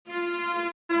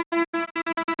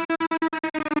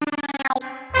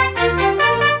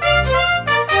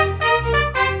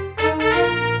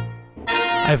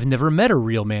I've never met a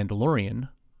real Mandalorian.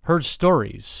 Heard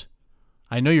stories.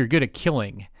 I know you're good at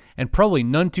killing, and probably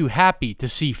none too happy to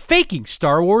see Faking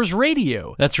Star Wars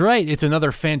Radio. That's right, it's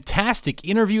another fantastic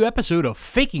interview episode of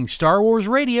Faking Star Wars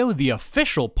Radio, the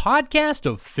official podcast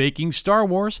of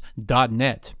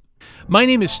FakingStarWars.net. My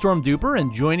name is Storm Duper,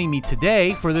 and joining me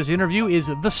today for this interview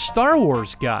is the Star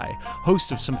Wars guy,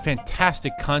 host of some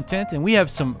fantastic content, and we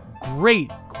have some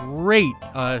great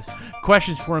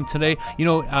questions for him today.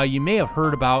 You may have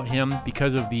heard about him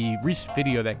because of the recent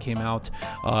video that came out,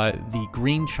 The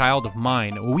Green Child of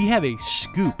Mine. We have a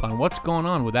scoop on what's going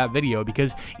on with that video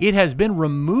because it has been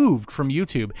removed from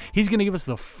YouTube. He's going to give us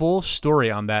the full story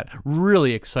on that.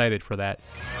 Really excited for that.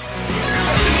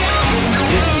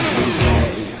 This is the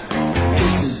way.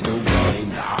 This is the way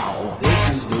now. This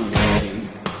is the way.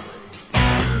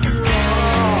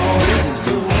 This is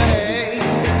the way.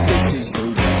 This is the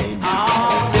way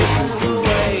now. This is the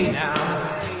way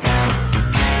now.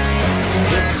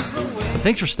 This is the way.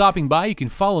 Thanks for stopping by. You can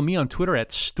follow me on Twitter at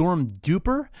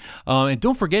StormDuper. And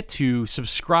don't forget to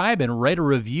subscribe and write a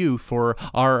review for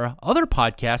our other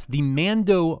podcast, the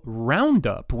Mando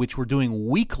Roundup, which we're doing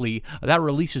weekly. That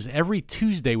releases every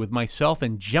Tuesday with myself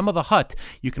and Gemma the Hutt.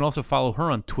 You can also follow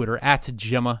her on Twitter at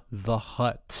Gemma the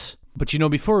Hutt. But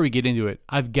before we get into it,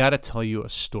 I've got to tell you a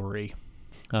story.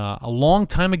 A long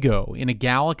time ago, in a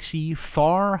galaxy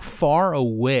far, far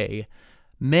away,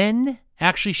 men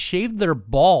actually shaved their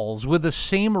balls with the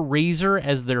same razor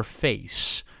as their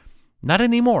face. Not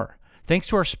anymore. Thanks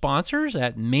to our sponsors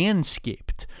at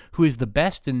Manscaped, who is the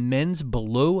best in men's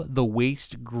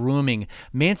below-the-waist grooming.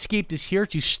 Manscaped is here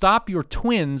to stop your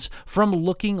twins from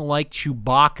looking like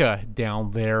Chewbacca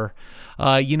down there.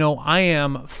 I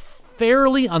am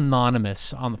fairly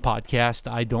anonymous on the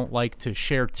podcast. I don't like to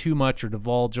share too much or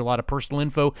divulge a lot of personal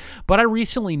info, but I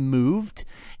recently moved,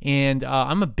 and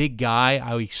I'm a big guy.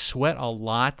 I sweat a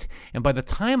lot, and by the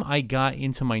time I got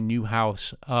into my new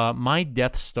house, my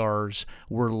Death Stars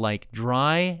were like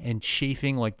dry and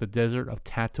chafing like the desert of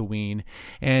Tatooine,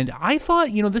 and I thought,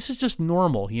 this is just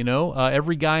normal,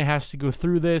 every guy has to go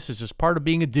through this. It's just part of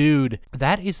being a dude.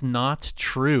 That is not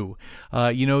true.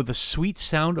 The sweet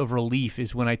sound of relief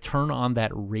is when I turn on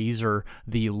that razor,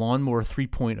 the Lawnmower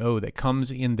 3.0 that comes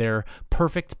in their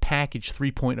Perfect Package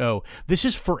 3.0. This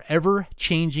is forever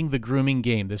changing the grooming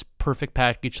game, this Perfect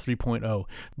Package 3.0.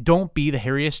 Don't be the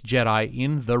hairiest Jedi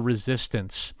in the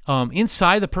Resistance.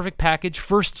 Inside the Perfect Package,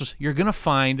 first you're going to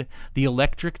find the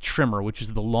electric trimmer, which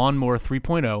is the Lawnmower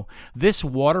 3.0. This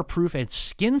waterproof and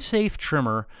skin-safe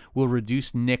trimmer will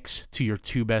reduce nicks to your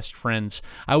two best friends.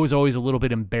 I was always a little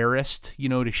bit embarrassed,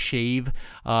 to shave.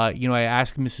 I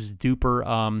asked Mrs.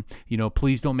 Duper,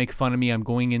 please don't make fun of me. I'm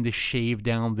going in to shave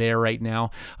down there right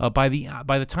now. By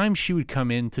the time she would come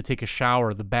in to take a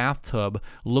shower, the bathtub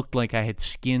looked like I had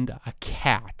skinned a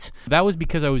cat. That was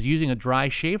because I was using a dry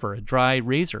shaver, a dry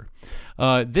razor.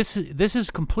 This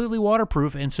is completely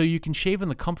waterproof, and so you can shave in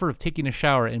the comfort of taking a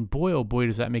shower, and boy, oh boy,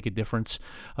 does that make a difference.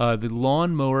 The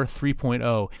Lawnmower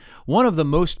 3.0. One of the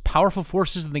most powerful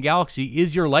forces in the galaxy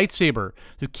is your lightsaber,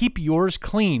 so keep yours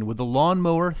clean with the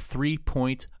Lawnmower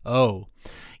 3.0.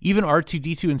 Even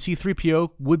R2-D2 and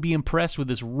C-3PO would be impressed with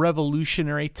this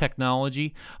revolutionary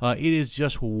technology. It is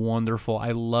just wonderful.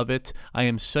 I love it. I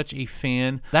am such a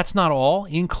fan. That's not all.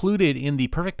 Included in the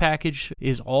Perfect Package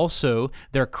is also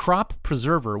their Crop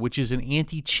Preserver, which is an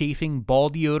anti-chafing ball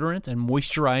deodorant and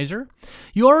moisturizer.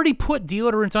 You already put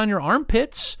deodorant on your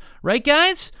armpits, right,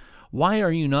 guys? Why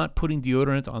are you not putting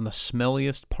deodorant on the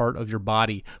smelliest part of your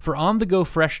body? For on-the-go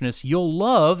freshness, you'll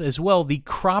love as well the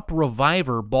Crop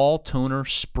Reviver Ball Toner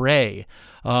Spray.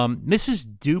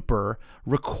 Mrs. Duper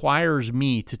requires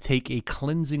me to take a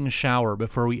cleansing shower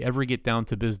before we ever get down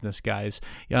to business, guys.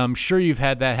 I'm sure you've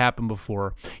had that happen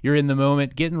before. You're in the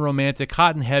moment, getting romantic,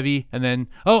 hot and heavy, and then,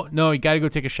 oh, no, you got to go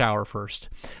take a shower first.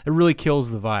 It really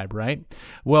kills the vibe, right?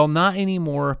 Well, not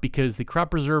anymore, because the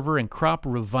Crop Preserver and Crop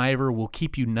Reviver will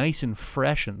keep you nice and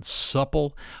fresh and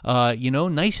supple,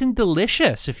 nice and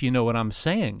delicious, if you know what I'm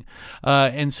saying.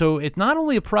 And so it's not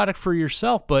only a product for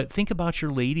yourself, but think about your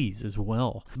ladies as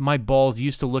well. My balls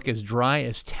used to look as dry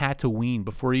as Tatooine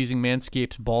before using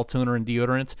Manscaped's ball toner and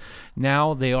deodorant.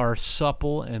 Now they are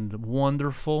supple and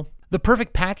wonderful. The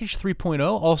Perfect Package 3.0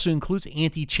 also includes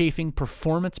anti-chafing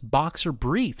performance boxer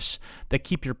briefs that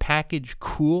keep your package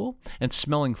cool and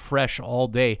smelling fresh all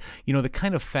day. The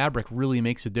kind of fabric really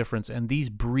makes a difference, and these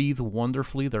breathe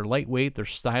wonderfully. They're lightweight, they're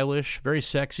stylish, very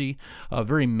sexy,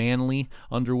 very manly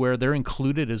underwear. They're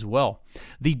included as well.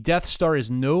 The Death Star is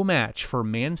no match for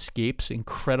Manscaped's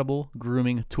incredible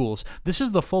grooming tools. This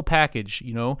is the full package,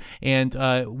 and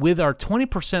with our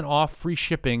 20% off free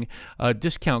shipping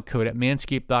discount code at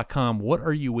manscaped.com, manscaped.com. What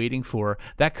are you waiting for?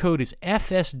 That code is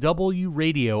FSW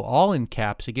Radio, all in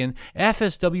caps. Again,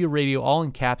 FSW Radio, all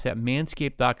in caps at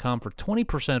manscaped.com for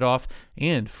 20% off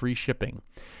and free shipping.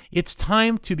 It's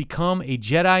time to become a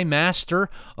Jedi Master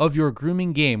of your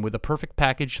grooming game with the Perfect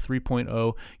Package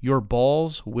 3.0. Your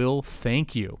balls will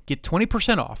thank you. Get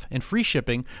 20% off and free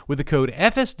shipping with the code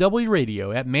FSW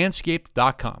Radio at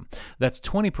manscaped.com. That's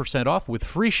 20% off with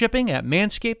free shipping at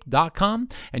manscaped.com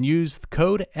and use the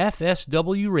code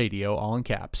FSW Radio, all in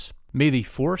caps. May the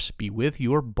Force be with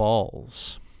your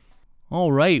balls.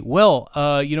 All right. Well,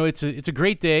 it's a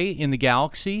great day in the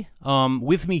galaxy.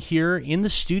 With me here in the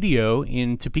studio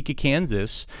in Topeka,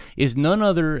 Kansas, is none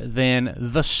other than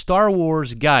the Star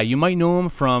Wars guy. You might know him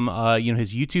from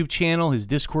his YouTube channel, his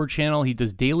Discord channel. He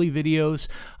does daily videos,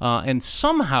 and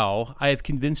somehow I have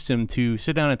convinced him to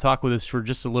sit down and talk with us for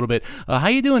just a little bit. How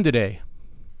you doing today?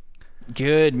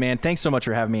 Good, man. Thanks so much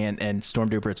for having me, and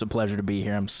Stormduper. It's a pleasure to be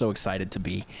here. I'm so excited to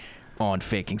be on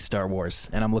Faking Star Wars,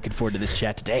 and I'm looking forward to this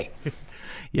chat today.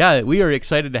 Yeah, we are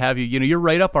excited to have you. You're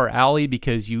right up our alley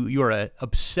because you are an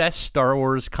obsessed Star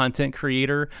Wars content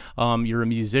creator. You're a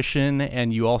musician,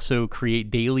 and you also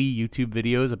create daily YouTube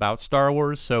videos about Star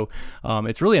Wars. So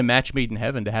it's really a match made in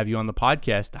heaven to have you on the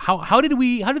podcast. How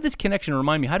did this connection,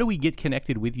 remind me, how did we get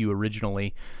connected with you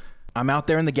originally? I'm out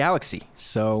there in the galaxy,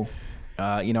 so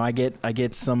I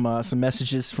get some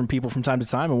messages from people from time to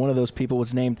time, and one of those people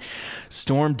was named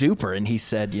Stormduper, and he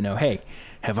said, hey,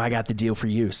 have I got the deal for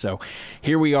you? So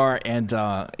here we are, and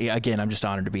again, I'm just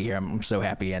honored to be here. I'm so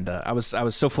happy, and I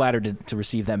was so flattered to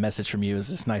receive that message from you. It was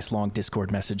this nice long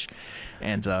Discord message,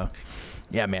 and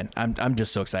yeah, man, I'm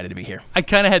just so excited to be here. I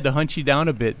kind of had to hunt you down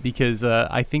a bit because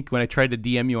I think when I tried to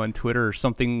DM you on Twitter,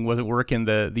 something wasn't working.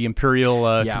 The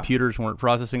Imperial computers weren't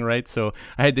processing right, so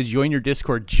I had to join your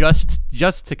Discord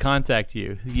just to contact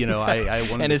you. I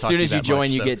wanted. And to as talk soon to as you you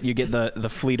join, you get the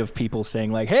fleet of people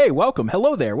saying like, "Hey, welcome,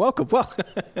 hello there, welcome." Well,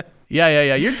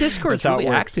 yeah. Your Discord's That's how really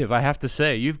it works. active, I have to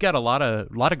say. You've got a lot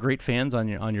of great fans on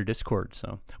your Discord.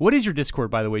 So, what is your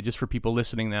Discord, by the way, just for people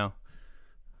listening now?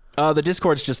 The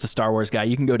Discord's just the Star Wars guy.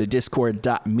 You can go to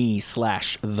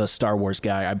discord.me/the Star Wars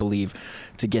guy, I believe,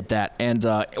 to get that. And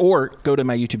or go to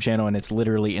my YouTube channel, and it's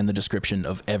literally in the description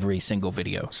of every single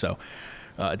video. So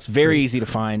it's very easy to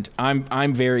find.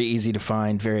 I'm very easy to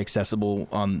find, very accessible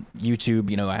on YouTube.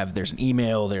 There's an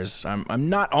email. I'm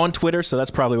not on Twitter, so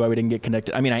that's probably why we didn't get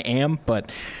connected. I mean, I am,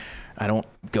 but I don't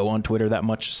go on Twitter that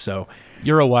much. So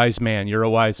You're a wise man.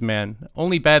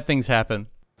 Only bad things happen.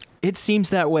 it seems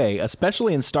that way,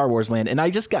 especially in Star Wars land. And I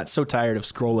just got so tired of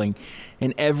scrolling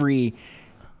in I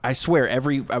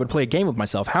would play a game with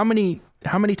myself. How many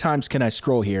times can I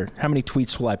scroll here? How many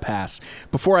tweets will I pass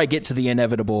before I get to the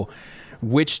inevitable,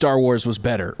 which Star Wars was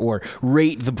better, or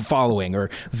rate the following, or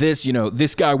this,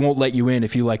 this guy won't let you in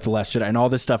if you like The Last Jedi, and all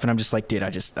this stuff. And I'm just like, dude,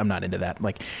 I'm not into that.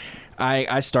 Like,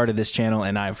 I started this channel,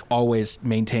 and I've always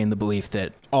maintained the belief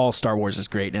that all Star Wars is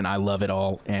great, and I love it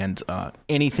all. And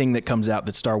anything that comes out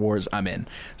that's Star Wars, I'm in.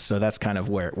 So that's kind of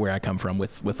where I come from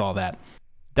with all that.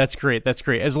 That's great.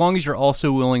 As long as you're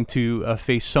also willing to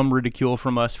face some ridicule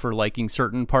from us for liking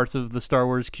certain parts of the Star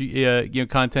Wars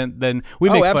content, then we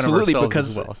make fun of ourselves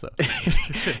as well. So.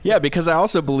 Yeah, because I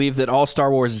also believe that all Star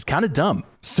Wars is kind of dumb.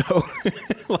 So,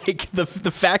 like, the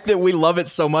fact that we love it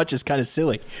so much is kind of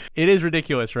silly. It is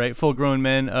ridiculous, right? Full-grown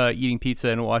men eating pizza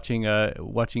and watching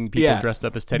people dressed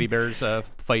up as teddy bears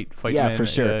fight yeah, men. For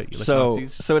sure. Like So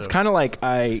Nazis, it's kind of like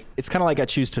I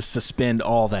choose to suspend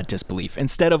all that disbelief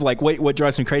instead of like what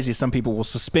drives me crazy is some people will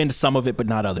suspend some of it but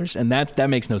not others, and that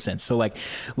makes no sense. So like,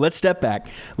 let's step back,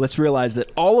 let's realize that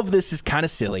all of this is kind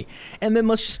of silly, and then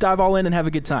let's just dive all in and have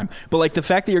a good time. But like the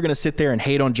fact that you're going to sit there and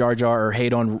hate on Jar Jar or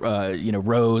hate on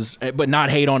Rose, but not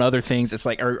hate on other things, it's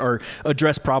like or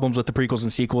address problems with the prequels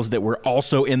and sequels that were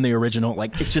also in the original.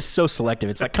 Like, it's just so selective.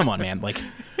 It's like, come on, man. Like,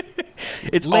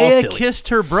 it's all Leia silly. kissed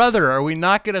her brother. Are we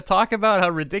not going to talk about how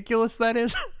ridiculous that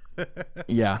is?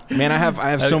 Yeah, man, I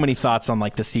have so many thoughts on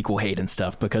like the sequel hate and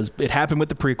stuff because it happened with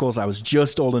the prequels. I was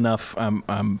just old enough.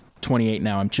 I'm 28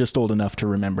 now. I'm just old enough to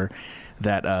remember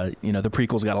that the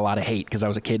prequels got a lot of hate because I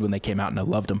was a kid when they came out and I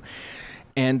loved them.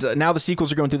 And now the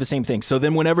sequels are going through the same thing. So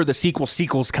then whenever the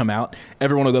sequels come out,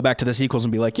 everyone will go back to the sequels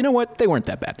and be like, you know what? They weren't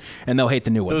that bad. And they'll hate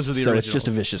the new ones. Those are the so originals. It's just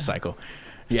a vicious cycle.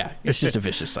 Yeah, it's just a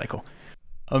vicious cycle.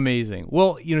 Amazing.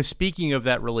 Well, speaking of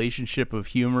that relationship of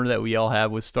humor that we all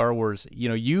have with Star Wars,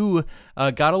 you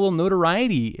got a little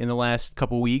notoriety in the last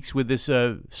couple weeks with this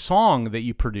song that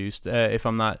you produced. If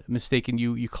I'm not mistaken,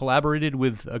 you collaborated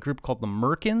with a group called the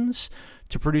Merkins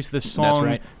to produce this song, That's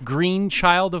right. "Green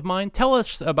Child of Mine." Tell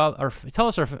us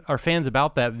our fans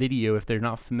about that video if they're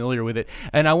not familiar with it.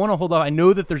 And I want to hold on. I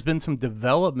know that there's been some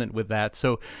development with that,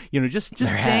 so just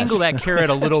dangle that carrot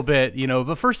a little bit,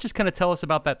 But first, just kind of tell us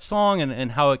about that song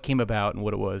and how it came about and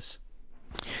what it was.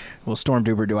 Well,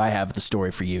 Stormduper, do I have the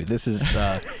story for you? This is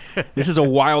a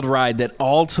wild ride that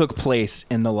all took place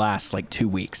in the last 2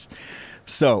 weeks.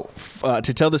 So,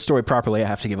 to tell this story properly, I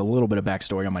have to give a little bit of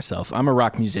backstory on myself. I'm a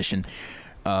rock musician.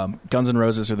 Guns N'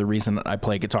 Roses are the reason I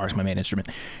play guitar as my main instrument.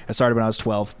 I started when I was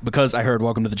 12 because I heard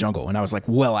Welcome to the Jungle, and I was like,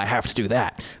 well, I have to do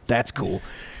that. That's cool.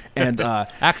 And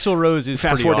Axl Rose is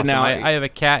fast pretty forward awesome. to now. I have a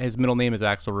cat. His middle name is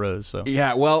Axl Rose. So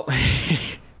Yeah, well...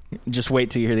 Just wait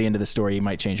till you hear the end of the story. You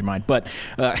might change your mind. But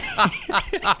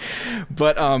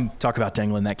talk about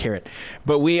dangling that carrot.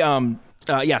 But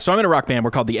so I'm in a rock band.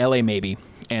 We're called the LA Maybe.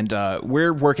 And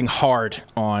we're working hard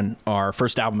on our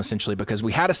first album, essentially, because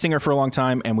we had a singer for a long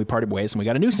time, and we parted ways, and we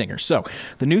got a new singer. So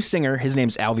the new singer, his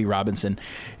name's Alvy Robinson,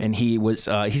 and he's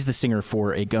the singer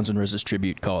for a Guns N' Roses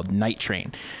tribute called Night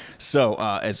Train, so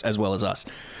as well as us.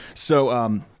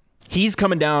 So he's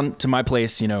coming down to my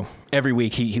place, every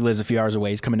week. He lives a few hours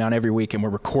away. He's coming down every week, and we're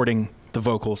recording the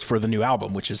vocals for the new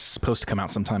album, which is supposed to come out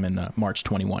sometime in March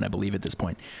 21, I believe, at this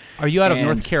point. Are you out of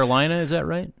North Carolina? Is that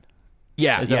right?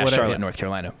 Yeah, Charlotte, Charlotte, North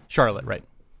Carolina. Charlotte, right.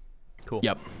 Cool.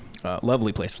 Yep.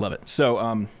 Lovely place. Love it.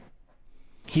 So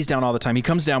he's down all the time. He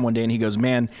comes down one day and he goes,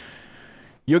 man,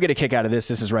 you'll get a kick out of this.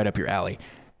 This is right up your alley.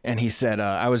 And he said,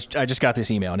 I just got this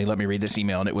email, and he let me read this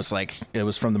email, and it was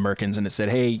from the Merkins, and it said,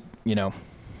 hey,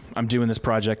 I'm doing this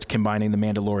project combining The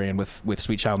Mandalorian with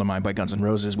Sweet Child of Mine by Guns N'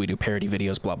 Roses. We do parody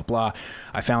videos, blah, blah, blah.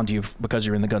 I found you because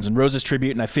you're in the Guns N' Roses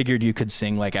tribute, and I figured you could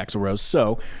sing like Axl Rose.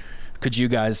 So could you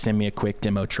guys send me a quick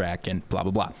demo track and blah,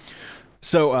 blah, blah.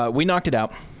 So we knocked it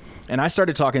out, and I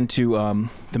started talking to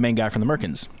the main guy from the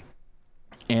Merkins.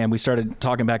 And we started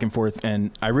talking back and forth,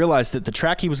 and I realized that the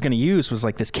track he was going to use was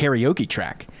this karaoke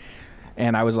track.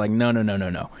 And I was like,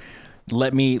 no.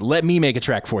 Let me make a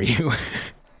track for you.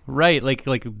 Right,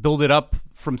 like build it up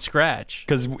from scratch.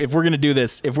 Because if we're gonna do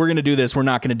this, we're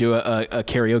not gonna do a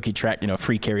karaoke track, a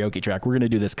free karaoke track. We're gonna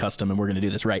do this custom, and we're gonna do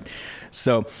this right.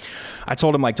 So I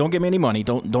told him, don't give me any money,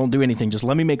 don't do anything. Just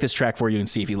let me make this track for you and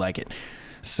see if you like it.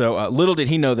 So little did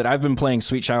he know that I've been playing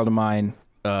Sweet Child of Mine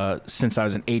since I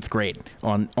was in 8th grade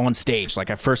on stage. One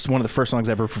of the first songs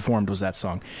I ever performed was that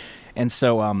song. And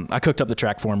so I cooked up the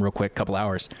track for him real quick, couple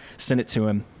hours, sent it to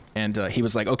him, and he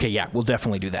was like, okay, yeah, we'll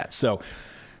definitely do that. So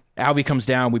Alvy comes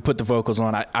down, we put the vocals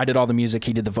on. I did all the music,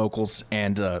 he did the vocals,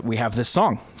 and we have this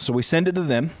song. So we send it to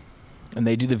them, and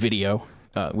they do the video,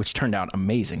 which turned out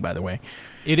amazing, by the way.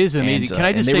 It is amazing. And, Can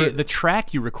I just say, the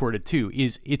track you recorded, too,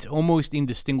 it's almost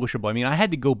indistinguishable. I mean, I had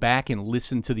to go back and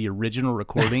listen to the original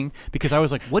recording because I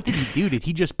was like, what did he do? Did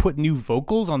he just put new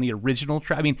vocals on the original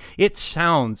track? I mean, it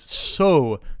sounds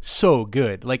so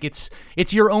good.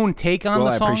 It's your own take on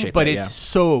the song, but it's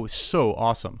so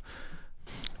awesome.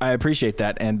 I appreciate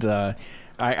that, and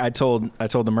I told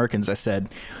the Merkins, I said,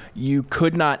 you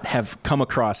could not have come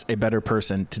across a better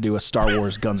person to do a Star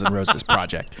Wars Guns N' Roses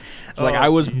project. It's I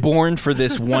was born for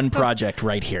this one project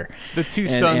right here. The two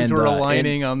suns were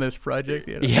aligning on this project.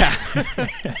 Yeah.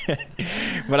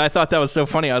 But I thought that was so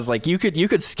funny. I was like, you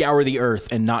could scour the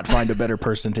earth and not find a better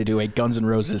person to do a Guns N'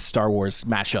 Roses Star Wars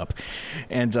mashup.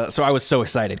 And so I was so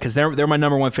excited because they're my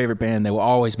number one favorite band. They will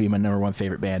always be my number one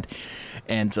favorite band.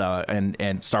 And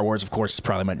Star Wars, of course, is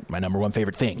probably my number one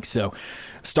favorite thing. So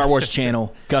Star Wars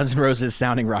channel, Guns N' Roses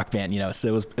sounding rock band,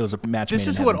 so it was a match. This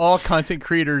is what all content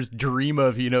creators dream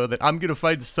of, that I'm going to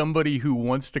find somebody who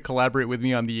wants to collaborate with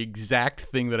me on the exact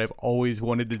thing that I've always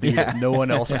wanted to do that no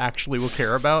one else actually will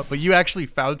care about. But you actually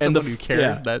found someone who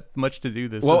cared that much to do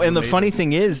this. Well, and the funny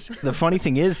thing is,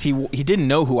 he didn't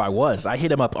know who I was. I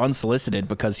hit him up unsolicited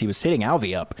because he was hitting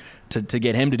Alvy up to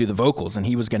get him to do the vocals, and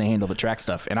he was going to handle the track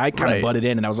stuff. And I kind of butted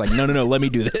in, and I was like, no, let me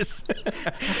do this.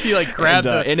 He grabbed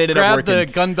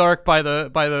the Gundark by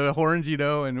the horns,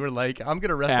 and we're like, I'm going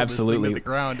to wrestle this thing to the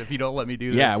ground if you don't let me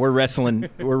do this. Yeah, we're wrestling,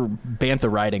 we're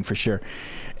bantha riding for sure.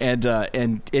 And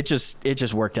it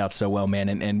just worked out so well, man.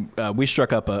 And we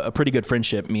struck up a pretty good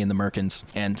friendship, me and the Merkins,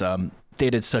 and they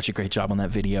did such a great job on that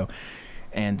video.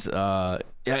 And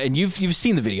you've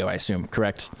seen the video, I assume,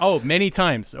 correct? Oh, many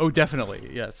times. Oh, definitely,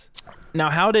 yes. Now,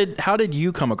 how did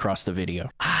you come across the video?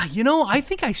 I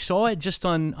think I saw it just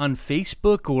on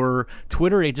Facebook or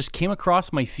Twitter. It just came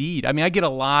across my feed. I mean, I get a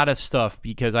lot of stuff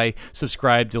because I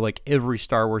subscribe to like every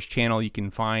Star Wars channel you can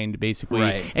find.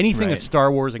 Basically, anything that's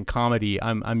Star Wars and comedy,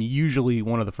 I'm usually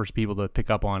one of the first people to pick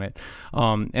up on it.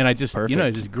 And I just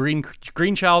just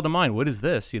green child of mine. What is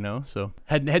this? So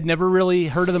had never really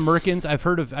heard of the Merkins. I've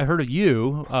heard of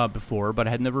you before, but I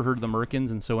had never heard of the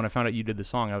Merkins. And so when I found out you did the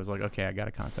song, I was like, okay, I got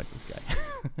to contact this guy.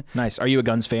 Nice. Are you a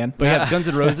Guns fan? But yeah, Guns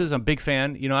N' Roses. I'm a big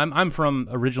fan. I'm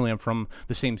from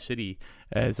the same city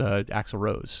as Axl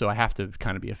Rose, so I have to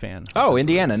kind of be a fan. Oh,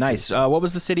 Indiana. Nice. What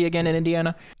was the city again in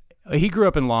Indiana? He grew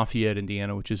up in Lafayette,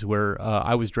 Indiana, which is where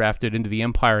I was drafted into the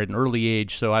Empire at an early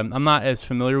age. So I'm not as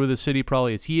familiar with the city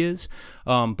probably as he is,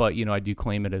 but I do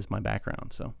claim it as my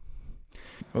background. So,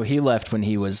 well, he left when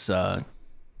he was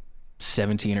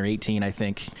 17 or 18, I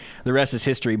think. The rest is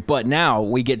history. But now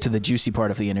we get to the juicy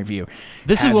part of the interview.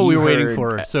 This is what we were waiting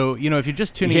for. So, if you're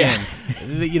just tuning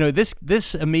in,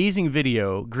 this amazing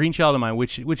video, Green Child of Mine,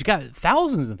 which got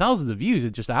thousands and thousands of views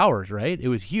in just hours, right? It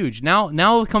was huge.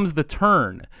 Now comes the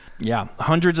turn. Yeah,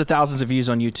 hundreds of thousands of views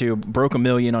on YouTube, broke 1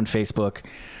 million on Facebook.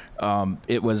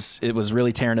 It was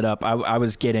really tearing it up. I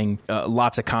was getting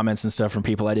lots of comments and stuff from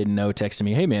people I didn't know texting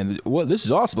me, "Hey man, this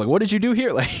is awesome! Like, what did you do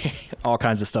here?" Like all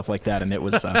kinds of stuff like that. And it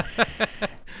was,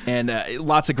 and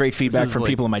lots of great feedback from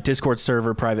people in my Discord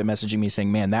server, private messaging me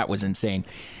saying, "Man, that was insane."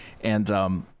 And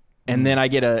then I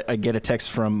get a text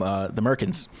from the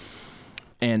Merkins,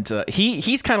 and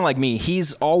he's kind of like me.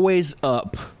 He's always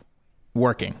up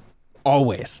working.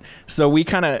 Always. So we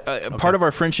kind of part of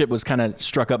our friendship was kind of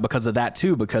struck up because of that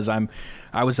too, because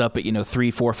I was up at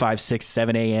 3, 4, 5, 6,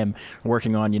 7 a.m.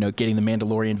 working on getting the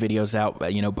Mandalorian videos out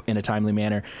in a timely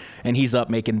manner, and he's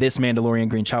up making this Mandalorian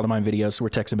Green Child of Mine video. So we're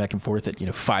texting back and forth at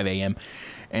 5 a.m.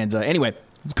 And anyway,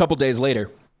 a couple days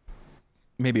later,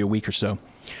 maybe a week or so,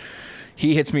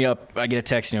 he hits me up. I get a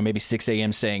text maybe 6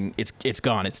 a.m. saying it's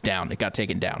gone, it's down, it got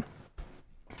taken down.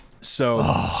 So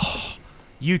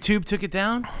YouTube took it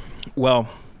down. Well,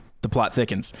 the plot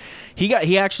thickens. He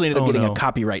actually ended up getting a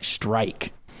copyright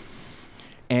strike,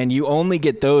 and you only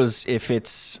get those if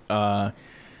it's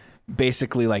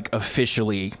basically like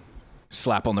officially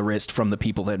slap on the wrist from the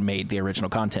people that made the original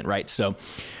content, right? So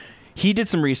he did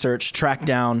some research, tracked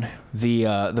down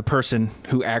the person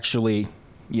who actually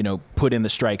put in the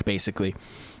strike, basically,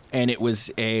 and it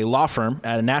was a law firm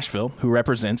out of Nashville who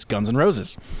represents Guns N'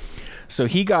 Roses. So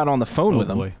he got on the phone with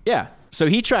them. Yeah. So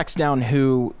he tracks down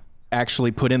who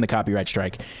actually put in the copyright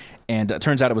strike, and it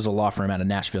turns out it was a law firm out of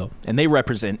Nashville, and they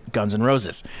represent Guns N'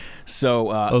 Roses.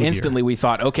 So instantly we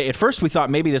thought, okay, at first we thought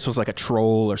maybe this was like a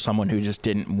troll or someone who just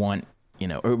didn't want,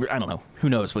 or I don't know, who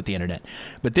knows with the internet.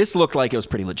 But this looked like it was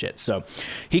pretty legit. So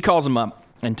he calls him up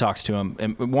and talks to him,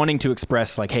 and wanting to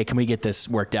express like, hey, can we get this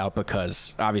worked out?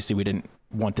 Because obviously we didn't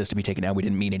want this to be taken down. We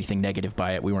didn't mean anything negative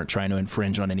by it. We weren't trying to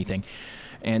infringe on anything.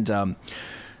 And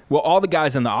well, all the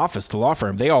guys in the office, the law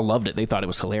firm, they all loved it. They thought it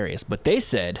was hilarious. But they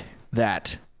said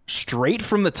that straight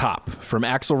from the top, from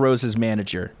Axl Rose's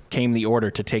manager, came the order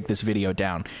to take this video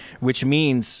down, which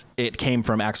means it came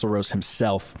from Axl Rose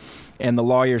himself. And the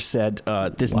lawyer said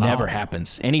this never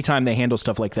happens. Anytime they handle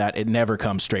stuff like that, it never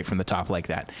comes straight from the top like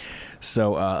that.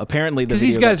 So apparently, because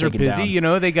these guys are busy,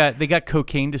 they got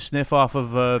cocaine to sniff off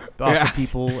of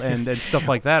people and stuff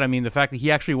like that. I mean, the fact that he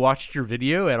actually watched your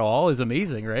video at all is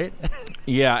amazing, right?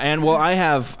 Yeah, and well, I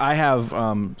have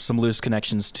some loose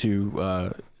connections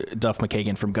to Duff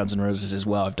McKagan from Guns N' Roses as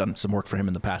well. I've done some work for him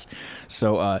in the past.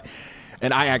 So,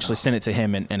 and I actually sent it to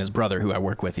him and his brother, who I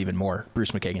work with even more,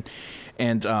 Bruce McKagan.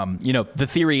 And the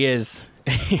theory is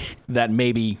that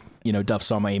maybe Duff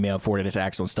saw my email, forwarded it to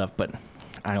Axl and stuff, but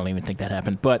I don't even think that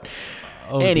happened. But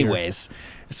anyways,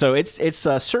 so it's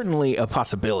certainly a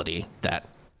possibility that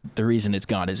the reason it's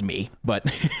gone is me, but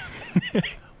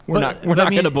we're not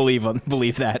going to believe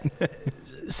that.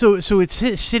 So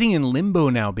it's sitting in limbo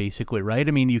now, basically, right?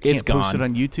 I mean, you can't post it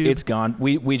on YouTube. It's gone.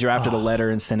 We drafted a letter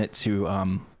and sent it to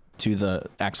the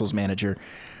Axl's manager.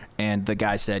 And the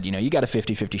guy said, you got a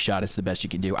 50-50 shot. It's the best you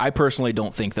can do. I personally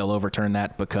don't think they'll overturn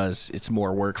that because it's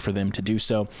more work for them to do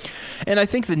so. And I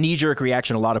think the knee-jerk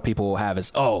reaction a lot of people will have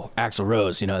is, oh, Axl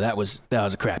Rose, that was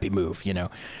a crappy move.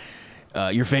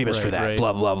 You're famous for that. Right.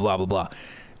 Blah, blah, blah, blah, blah.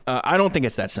 I don't think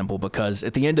it's that simple because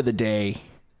at the end of the day,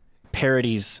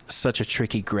 parody's such a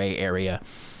tricky gray area.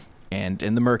 And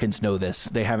the Merkins know this.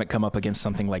 They haven't come up against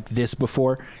something like this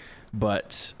before.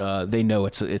 but they know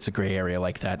it's a gray area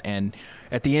like that. And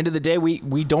at the end of the day,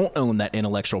 we don't own that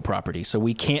intellectual property, so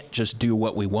we can't just do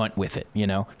what we want with it, you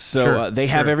know? So Sure, they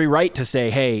have every right to say,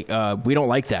 hey, we don't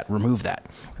like that, remove that.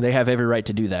 They have every right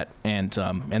to do that, and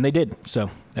they did. So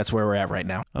that's where we're at right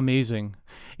now. Amazing.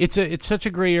 It's such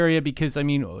a gray area because, I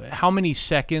mean, how many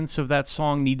seconds of that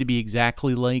song need to be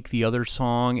exactly like the other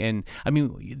song? And, I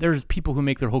mean, there's people who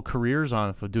make their whole careers on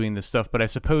of doing this stuff, but I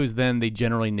suppose then they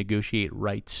generally negotiate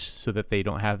rights so that they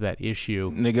don't have that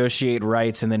issue. Negotiate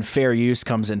rights, and then fair use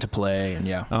comes into play, and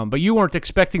yeah. But you weren't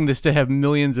expecting this to have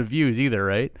millions of views either,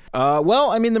 right?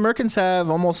 Well, I mean, the Merkins have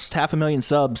almost 500,000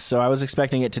 subs, so I was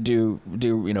expecting it to do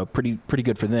pretty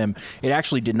good for them. It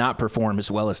actually did not perform as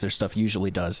well as their stuff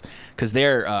usually does, because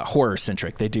they're horror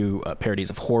centric. They do parodies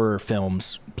of horror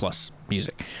films plus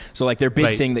music. So like their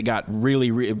big thing that got really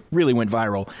went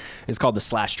viral is called the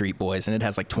Slash Street Boys, and it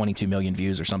has like 22 million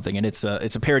views or something. And it's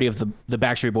a parody of the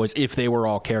Backstreet Boys if they were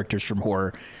all characters from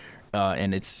horror.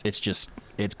 And it's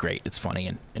great. It's funny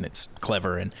and it's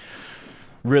clever and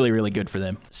really, really good for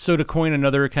them. So to coin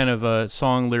another kind of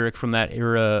song lyric from that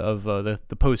era of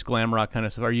the post-glam rock kind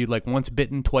of stuff, are you like once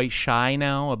bitten, twice shy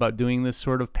now about doing this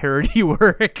sort of parody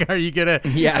work? Are you going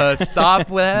to stop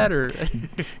with that? Or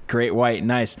Great White,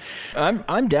 nice.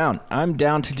 I'm down. I'm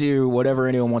down to do whatever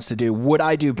anyone wants to do. Would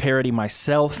I do parody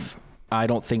myself? I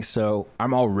don't think so.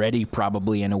 I'm already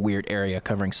probably in a weird area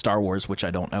covering Star Wars, which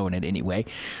I don't own in any way.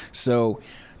 So,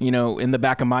 you know, in the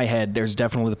back of my head, there's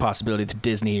definitely the possibility that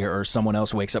Disney or someone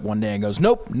else wakes up one day and goes,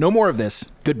 nope, no more of this.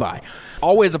 Goodbye.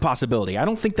 Always a possibility. I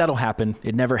don't think that'll happen.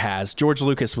 It never has. George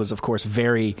Lucas was, of course,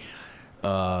 very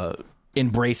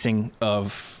embracing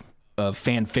of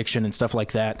fan fiction and stuff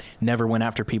like that. Never went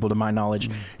after people, to my knowledge.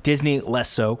 Disney, less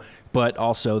so, but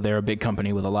also they're a big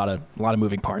company with a lot of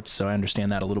moving parts, so I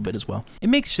understand that a little bit as well. it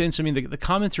makes sense. I mean, the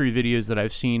commentary videos that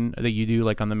I've seen that you do,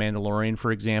 like on The Mandalorian,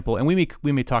 for example, and we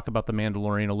may talk about The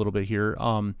Mandalorian a little bit here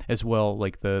as well,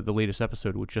 like the latest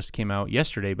episode, which just came out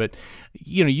yesterday. But,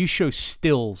 you know, you show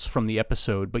stills from the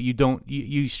episode, but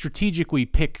you strategically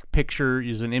pick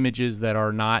pictures and images that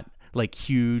are not like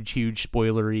huge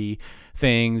spoilery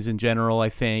things in general, I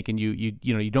think, and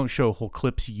you don't show whole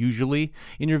clips usually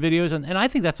in your videos, and I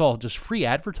think that's all just free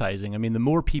advertising. I mean, the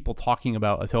more people talking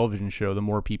about a television show, the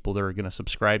more people that are going to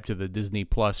subscribe to the Disney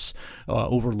Plus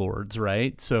overlords,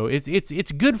 right? So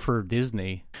it's good for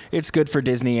Disney. It's good for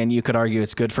Disney, and you could argue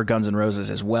it's good for Guns N' Roses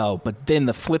as well. But then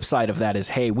the flip side of that is,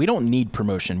 hey, we don't need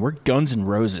promotion. We're Guns N'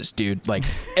 Roses, dude. Like,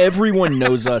 everyone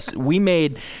knows us. We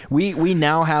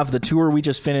now have the tour we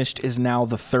just finished is now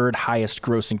the third highest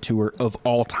grossing tour of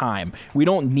all time. We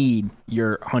don't need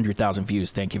your 100,000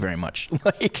 views. Thank you very much.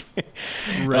 Like,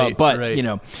 Right. You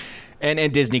know,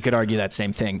 and Disney could argue that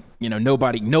same thing. You know,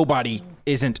 nobody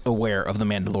isn't aware of The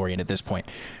Mandalorian at this point.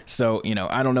 So, you know,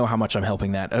 I don't know how much I'm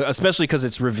helping that, especially because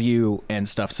it's review and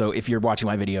stuff. So if you're watching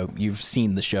my video, you've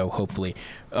seen the show, hopefully.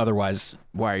 Otherwise,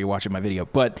 why are you watching my video?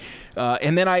 But,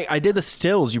 and then I did the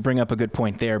stills. You bring up a good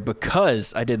point there,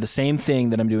 because I did the same thing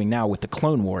that I'm doing now with the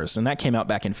Clone Wars, and that came out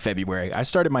back in February. I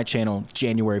started my channel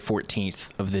January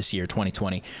 14th of this year,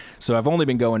 2020. So I've only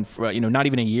been going for, not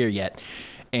even a year yet.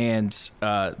 And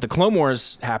the Clone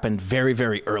Wars happened very,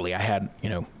 very early. I had,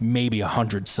 maybe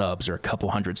 100 subs or a couple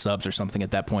hundred subs or something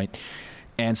at that point.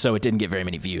 And so it didn't get very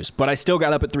many views. But I still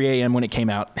got up at 3 a.m. when it came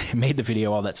out, made the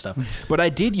video, all that stuff. But I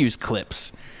did use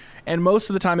clips. And most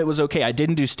of the time it was okay. I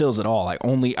didn't do stills at all.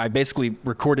 I basically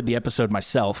recorded the episode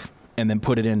myself and then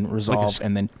put it in Resolve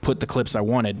and then put the clips I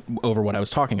wanted over what I was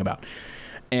talking about.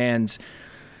 And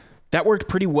that worked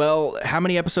pretty well. How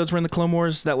many episodes were in the Clone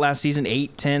Wars that last season?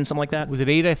 8, 10, something like that? Was it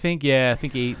 8, I think? Yeah, I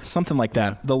think 8. Something like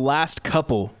that. The last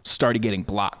couple started getting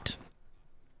blocked.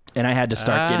 And I had to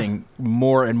start getting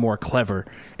more and more clever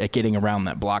at getting around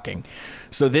that blocking.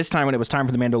 So this time when it was time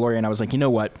for The Mandalorian, I was like, you know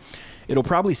what? It'll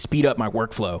probably speed up my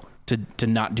workflow to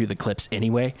not do the clips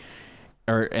anyway.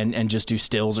 And just do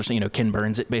stills or, Ken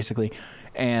Burns it basically.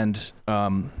 And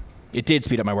it did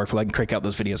speed up my workflow. I can crank out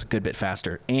those videos a good bit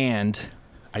faster. And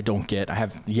I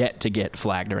have yet to get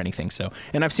flagged or anything. So,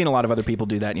 and I've seen a lot of other people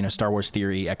do that, Star Wars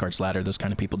Theory, Eckhart's Ladder, those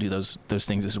kind of people do those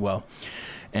things as well.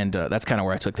 And that's kind of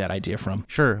where I took that idea from.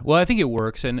 Sure. Well, I think it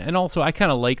works. And also, I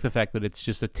kind of like the fact that it's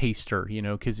just a taster,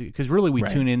 because really we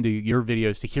tune into your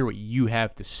videos to hear what you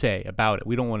have to say about it.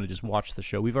 We don't want to just watch the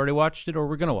show. We've already watched it or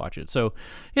we're going to watch it. So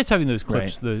it's having those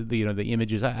clips, the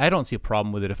images. I don't see a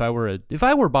problem with it. If I were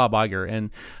Bob Iger, and,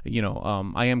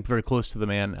 I am very close to the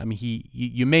man. I mean,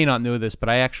 you may not know this, but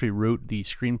I actually wrote the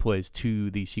screenplays to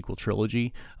the sequel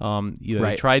trilogy.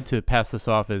 They tried to pass this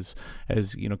off as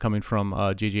coming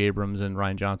from J.J. Abrams and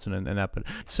Rian Johnson and that. But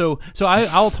so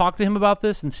I'll talk to him about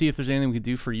this and see if there's anything we could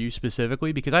do for you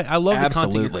specifically, because I love the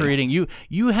content you're creating.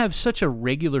 You have such a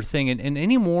regular thing, and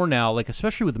anymore now, like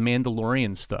especially with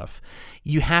Mandalorian stuff,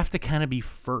 you have to kind of be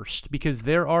first, because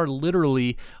there are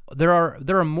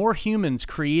more humans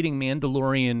creating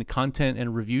Mandalorian content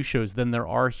and review shows than there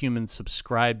are humans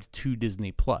subscribed to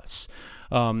Disney Plus.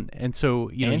 And so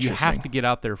you have to get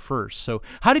out there first. So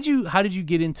how did you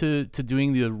get into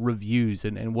doing the reviews,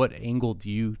 and what angle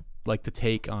do you like to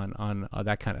take on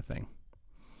that kind of thing?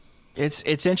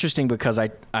 It's interesting because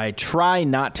I try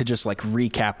not to just like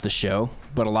recap the show,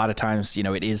 but a lot of times,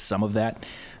 it is some of that.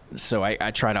 So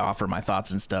I try to offer my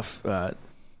thoughts and stuff.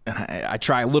 And I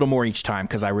try a little more each time,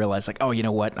 because I realize like, oh, you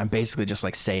know what? I'm basically just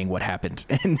like saying what happened,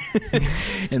 and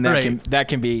that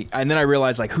can be. And then I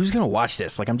realize like, who's gonna watch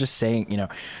this? Like, I'm just saying,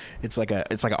 it's like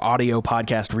an audio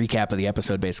podcast recap of the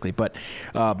episode basically. But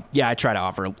I try to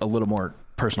offer a little more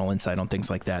personal insight on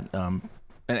things like that.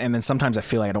 And then sometimes I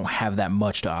feel like I don't have that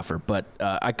much to offer. But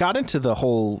I got into the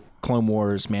whole Clone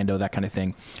Wars, Mando, that kind of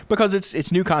thing, because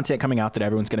it's new content coming out that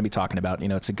everyone's going to be talking about.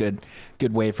 It's a good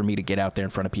way for me to get out there in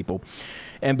front of people.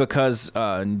 And because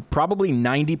probably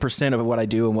 90% of what I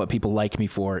do and what people like me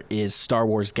for is Star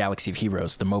Wars Galaxy of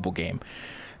Heroes, the mobile game.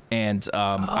 And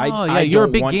you're a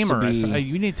big gamer.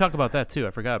 You need to talk about that too. I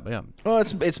forgot. Yeah. Well,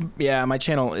 my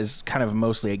channel is kind of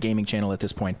mostly a gaming channel at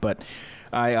this point, but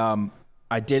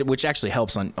I did, which actually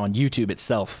helps on YouTube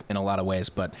itself in a lot of ways,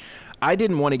 but I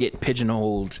didn't want to get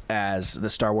pigeonholed as the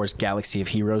Star Wars Galaxy of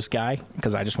Heroes guy,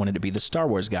 because I just wanted to be the Star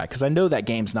Wars guy, because I know that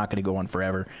game's not going to go on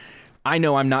forever. I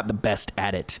know I'm not the best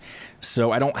at it,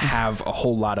 so I don't have a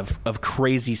whole lot of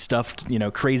crazy stuff,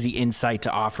 crazy insight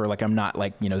to offer. Like, I'm not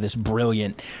like, this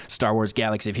brilliant Star Wars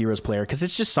Galaxy of Heroes player, because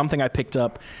it's just something I picked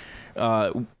up.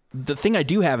 The thing I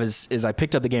do have is I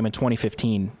picked up the game in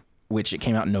 2015, which it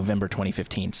came out in November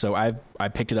 2015. So I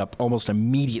picked it up almost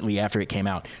immediately after it came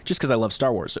out, just because I love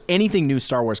Star Wars. So anything new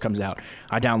Star Wars comes out,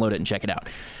 I download it and check it out.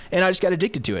 And I just got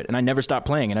addicted to it, and I never stopped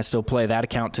playing, and I still play that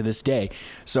account to this day.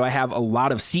 So I have a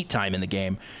lot of seat time in the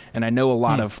game, and I know a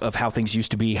lot of how things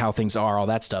used to be, how things are, all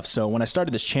that stuff. So when I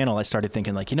started this channel, I started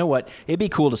thinking like, you know what? It'd be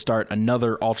cool to start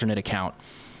another alternate account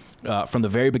from the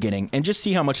very beginning and just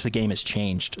see how much the game has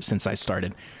changed since I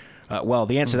started. Well,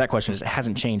 the answer to that question is it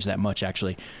hasn't changed that much,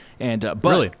 actually. And but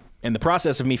really? In the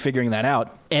process of me figuring that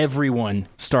out, everyone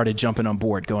started jumping on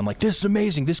board, going like, this is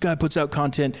amazing. This guy puts out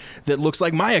content that looks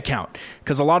like my account.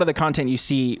 Because a lot of the content you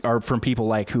see are from people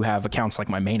like who have accounts like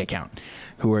my main account,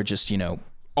 who are just,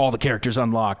 all the characters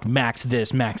unlocked, max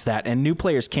this, max that. And new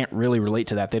players can't really relate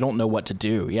to that. They don't know what to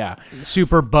do. Yeah.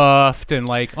 Super buffed and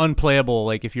like unplayable.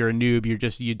 Like if you're a noob,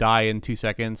 you die in 2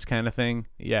 seconds kind of thing.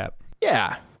 Yeah.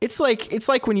 Yeah. It's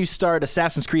like when you start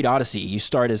Assassin's Creed Odyssey, you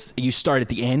start at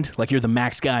the end, like you're the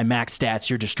max guy, max stats,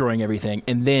 you're destroying everything,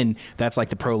 and then that's like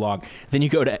the prologue. Then you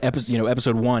go to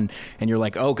episode 1, and you're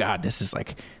like, oh god, this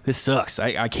sucks.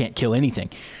 I can't kill anything.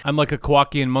 I'm like a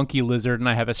Kowakian monkey lizard, and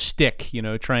I have a stick,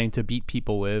 trying to beat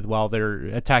people with while they're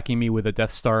attacking me with a Death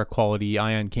Star quality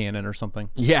ion cannon or something.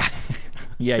 Yeah,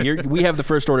 yeah. We have the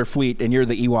First Order fleet, and you're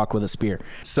the Ewok with a spear.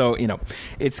 So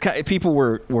it's people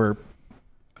were.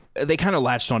 They kind of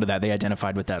latched onto that. They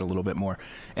identified with that a little bit more.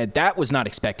 And that was not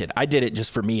expected. I did it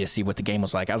just for me to see what the game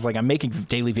was like. I was like, I'm making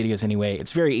daily videos anyway.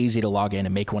 It's very easy to log in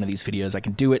and make one of these videos. I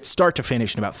can do it start to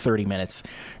finish in about 30 minutes.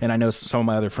 And I know some of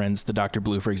my other friends, the Dr.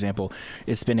 Blue, for example,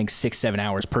 is spending 6-7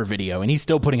 hours per video, and he's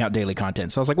still putting out daily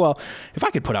content. So I was like, well, if I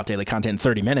could put out daily content in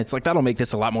 30 minutes, like that'll make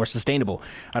this a lot more sustainable.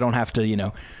 I don't have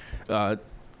to,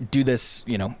 do this,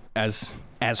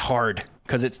 as hard.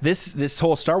 Because it's this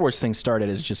whole Star Wars thing started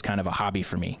as just kind of a hobby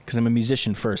for me. Because I'm a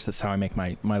musician first. That's how I make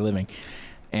my living.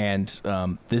 And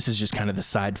this is just kind of the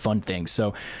side fun thing.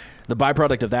 So the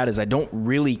byproduct of that is I don't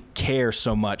really care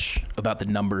so much about the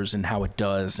numbers and how it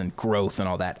does and growth and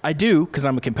all that. I do, because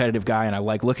I'm a competitive guy and I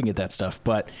like looking at that stuff.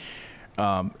 But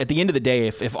at the end of the day,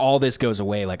 if all this goes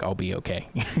away, like I'll be okay.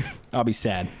 I'll be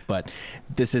sad, but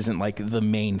this isn't like the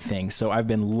main thing. So I've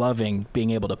been loving being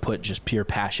able to put just pure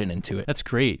passion into it. That's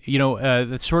great.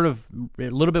 That's sort of a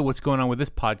little bit what's going on with this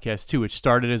podcast too. It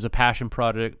started as a passion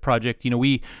project.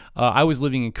 I was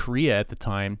living in Korea at the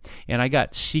time, and I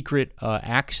got secret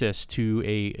access to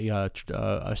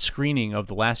a screening of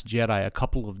The Last Jedi a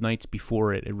couple of nights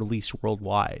before it released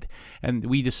worldwide. And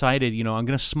we decided, I'm going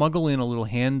to smuggle in a little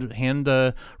hand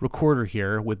recorder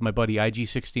here with my buddy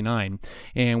IG69,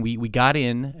 and we got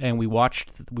in and we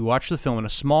watched the film in a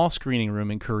small screening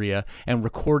room in Korea and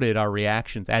recorded our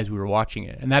reactions as we were watching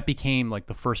it, and that became like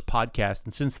the first podcast.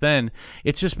 And since then,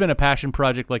 it's just been a passion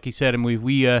project, like you said, and we've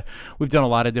done a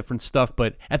lot of different stuff.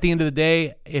 But at the end of the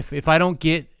day, if I don't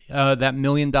get that $1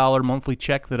 million monthly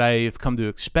check that I've come to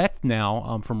expect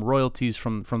now from royalties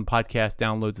from podcast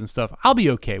downloads and stuff, I'll be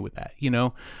okay with that.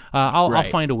 I'll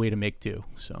find a way to make do.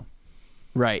 So.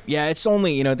 Right. Yeah. It's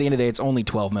only, at the end of the day, it's only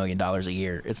 $12 million a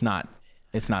year. It's not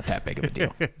that big of a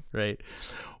deal. Right.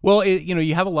 Well,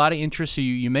 you have a lot of interest. So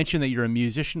you mentioned that you're a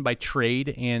musician by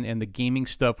trade and the gaming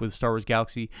stuff with Star Wars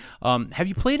Galaxy. Have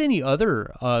you played any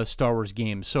other Star Wars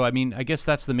games? So, I mean, I guess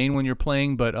that's the main one you're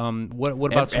playing, but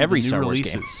what about some every of the new Star Wars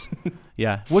releases?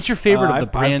 Yeah. What's your favorite of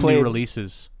the brand new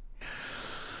releases?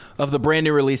 Of the brand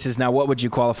new releases, now what would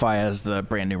you qualify as the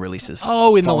brand new releases?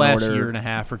 Oh, in the last year and a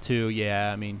half or two.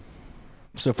 Yeah, I mean.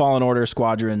 So Fallen Order,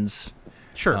 Squadrons.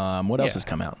 Sure. What else has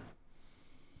come out?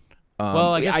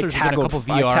 Well, I guess there's been a couple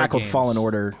VR I tackled games. Fallen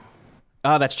Order.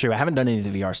 Oh, that's true. I haven't done any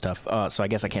of the VR stuff, so I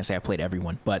guess I can't say I played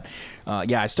everyone. But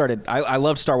yeah, I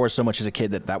loved Star Wars so much as a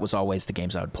kid that was always the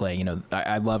games I would play.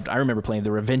 I remember playing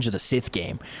the Revenge of the Sith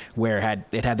game, where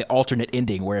it had the alternate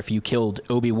ending where if you killed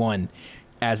Obi-Wan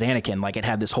as Anakin, like it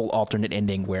had this whole alternate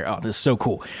ending where, this is so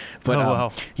cool. But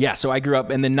wow. Yeah, so I grew up,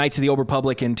 and then Knights of the Old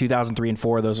Republic in 2003 and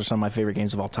 4, those are some of my favorite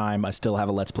games of all time. I still have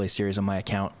a Let's Play series on my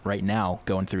account right now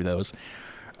going through those.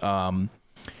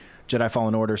 Jedi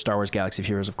Fallen Order, Star Wars Galaxy of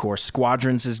Heroes, of course.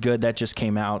 Squadrons is good. That just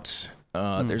came out.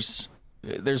 There's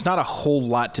not a whole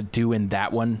lot to do in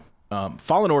that one.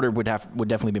 Fallen Order would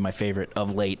definitely be my favorite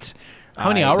of late. How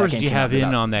many hours do you have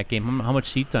on that game? How much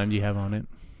seat time do you have on it?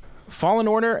 Fallen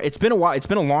Order, it's been a while. It's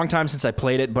been a long time since I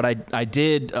played it, but I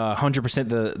did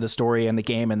 100% the story and the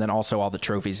game, and then also all the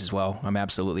trophies as well. I'm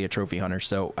absolutely a trophy hunter,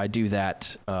 so I do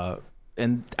that.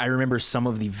 And I remember some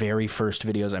of the very first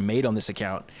videos I made on this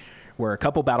account were a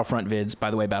couple Battlefront vids.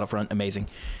 By the way, Battlefront, amazing.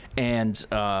 And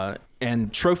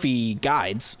trophy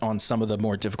guides on some of the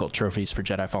more difficult trophies for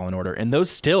Jedi Fallen Order. And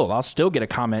those I'll still get a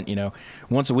comment,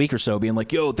 once a week or so being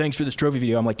like, yo, thanks for this trophy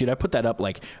video. I'm like, dude, I put that up,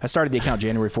 I started the account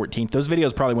January 14th. Those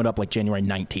videos probably went up January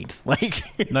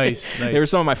 19th. Nice. They were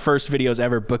some of my first videos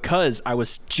ever because I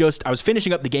was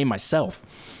finishing up the game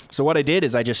myself. So what I did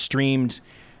is I just streamed,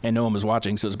 and no one was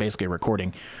watching, so it was basically a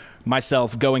recording,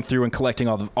 myself going through and collecting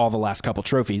all the last couple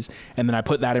trophies, and then I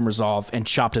put that in Resolve and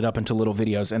chopped it up into little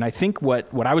videos. And I think what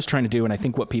I was trying to do, and I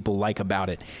think what people like about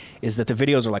it, is that the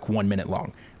videos are 1 minute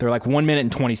long. They're 1 minute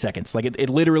and 20 seconds.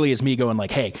 It literally is me going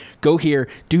hey, go here,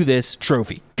 do this,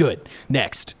 trophy, good,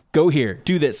 next. Go here,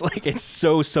 do this. It's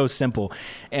so simple.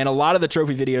 And a lot of the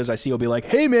trophy videos I see will be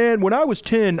hey man, when I was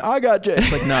 10, I got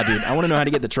it's nah, dude, I want to know how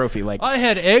to get the trophy. I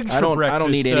had eggs for breakfast. I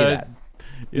don't need any of that.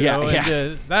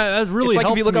 That's really it's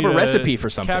if you look up a recipe for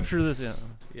something. Capture this,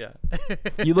 yeah.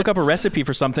 You look up a recipe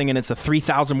for something and it's a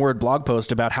 3,000 word blog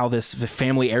post about how this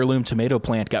family heirloom tomato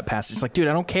plant got passed. It's dude,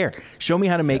 I don't care. Show me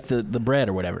how to make the bread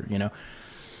or whatever,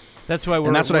 That's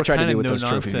why that's what I try to do with no those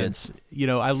trophy nonsense.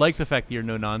 I like the fact that you're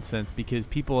no nonsense because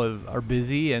people are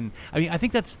busy, and I mean I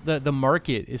think that's the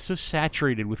market is so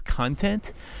saturated with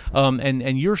content,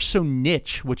 and you're so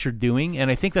niche what you're doing,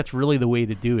 and I think that's really the way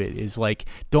to do it is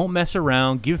don't mess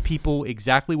around, give people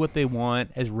exactly what they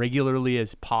want as regularly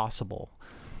as possible.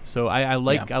 So I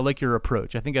like your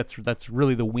approach. I think that's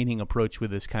really the winning approach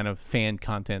with this kind of fan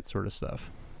content sort of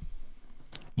stuff.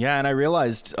 Yeah, and I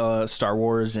realized Star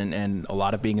Wars and a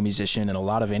lot of being a musician and a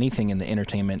lot of anything in the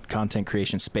entertainment content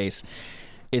creation space,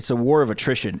 it's a war of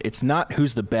attrition. It's not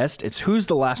who's the best, it's who's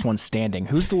the last one standing.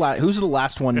 Who's the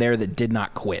last one there that did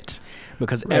not quit?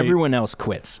 Because everyone else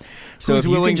quits. So who's if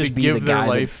you willing can just to be give the their guy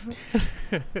life?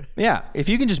 Yeah, if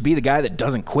you can just be the guy that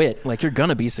doesn't quit, you're going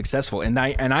to be successful. And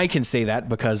I can say that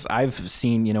because I've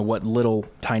seen, what little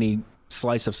tiny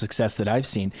slice of success that I've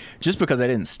seen just because I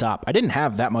didn't stop. I didn't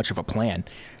have that much of a plan.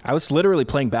 I was literally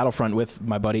playing Battlefront with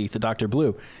my buddy, the Dr.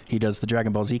 Blue. He does the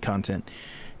Dragon Ball Z content.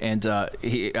 And I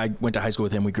went to high school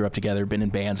with him. We grew up together, been in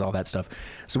bands, all that stuff.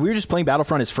 So we were just playing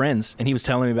Battlefront as friends, and he was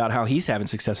telling me about how he's having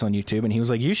success on YouTube, and he was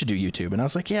like, you should do YouTube. And I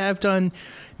was like, yeah, I've done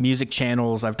music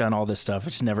channels. I've done all this stuff. I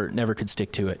just never could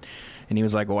stick to it. And he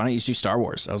was like, well, why don't you just do Star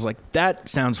Wars? I was like, that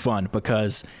sounds fun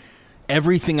because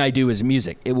everything I do is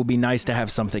music. It will be nice to have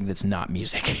something that's not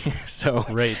music. So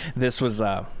this was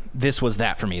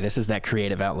that for me. This is that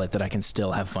creative outlet that I can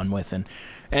still have fun with, and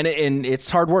it's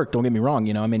hard work. Don't get me wrong.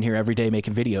 I'm in here every day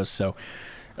making videos. So,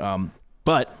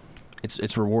 but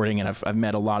it's rewarding, and I've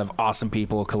met a lot of awesome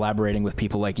people, collaborating with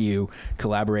people like you,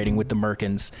 collaborating with the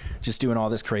Merkins, just doing all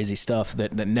this crazy stuff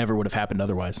that never would have happened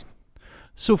otherwise.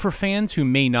 So for fans who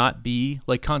may not be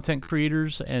like content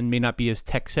creators and may not be as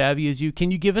tech savvy as you, can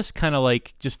you give us kind of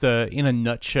like just in a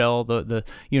nutshell the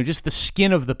just the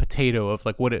skin of the potato of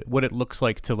like what it looks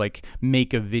like to like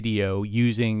make a video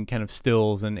using kind of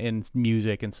stills and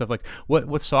music and stuff, like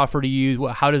what software to use,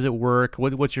 how does it work,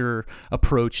 what's your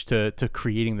approach to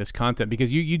creating this content,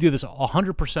 because you do this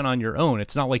 100% on your own.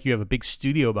 It's not like you have a big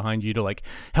studio behind you to like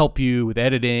help you with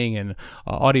editing and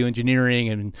audio engineering,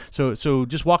 and so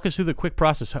just walk us through the quick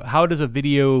process. How does a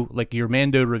video like your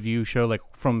Mando review show, like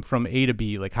from A to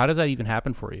B, like how does that even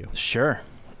happen for you? Sure.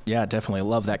 Yeah, definitely.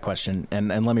 Love that question. And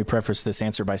let me preface this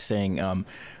answer by saying I'm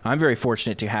very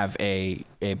fortunate to have a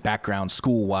background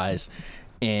school-wise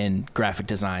in graphic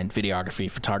design,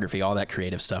 videography, photography, all that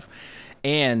creative stuff.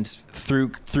 And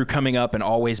through coming up and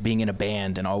always being in a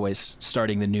band and always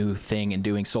starting the new thing and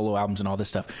doing solo albums and all this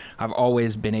stuff, I've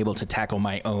always been able to tackle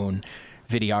my own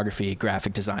videography,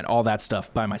 graphic design, all that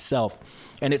stuff by myself.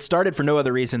 And it started for no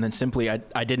other reason than simply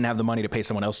I didn't have the money to pay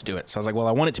someone else to do it. So I was like, well,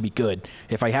 I want it to be good.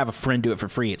 If I have a friend do it for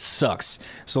free, it sucks.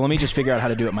 So let me just figure out how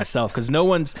to do it myself, because no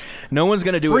one's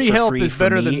going to do free it for help free is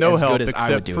better for me than no as help, good as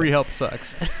I would except do free it. help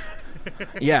sucks.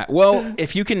 Yeah, well,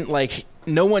 if you can, like,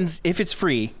 if it's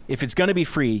free, if it's going to be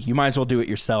free, you might as well do it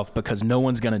yourself, because no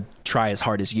one's going to try as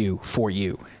hard as you for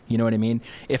you. You know what I mean?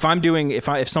 If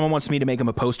someone wants me to make them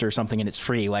a poster or something and it's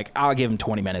free, like, I'll give them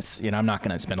 20 minutes. You know, I'm not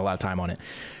going to spend a lot of time on it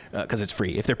because it's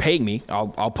free. If they're paying me,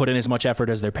 I'll put in as much effort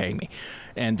as they're paying me.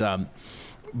 And,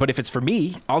 but if it's for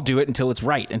me, I'll do it until it's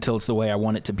right, until it's the way I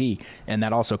want it to be. And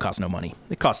that also costs no money.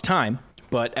 It costs time,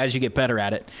 but as you get better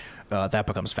at it, that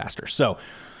becomes faster. So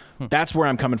that's where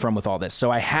I'm coming from with all this.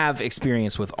 So I have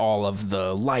experience with all of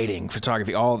the lighting,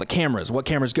 photography, all the cameras. What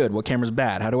camera's good? What camera's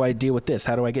bad? How do I deal with this?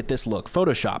 How do I get this look?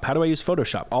 Photoshop. How do I use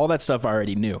Photoshop? All that stuff I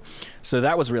already knew. So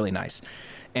that was really nice.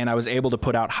 And I was able to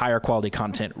put out higher quality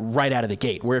content right out of the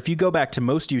gate, where if you go back to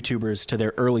most YouTubers, to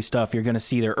their early stuff, you're going to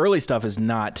see their early stuff is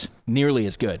not nearly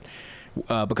as good.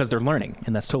 Because they're learning,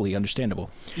 and that's totally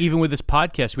understandable. Even with this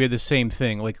podcast, we had the same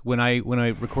thing. Like when I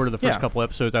recorded the first couple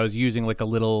episodes, I was using like a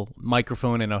little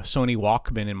microphone and a Sony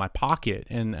Walkman in my pocket,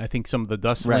 and I think some of the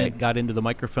dust lint got into the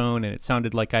microphone, and it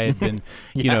sounded like I had been,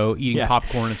 eating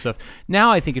popcorn and stuff. Now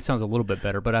I think it sounds a little bit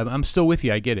better, but I'm still with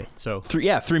you. I get it. So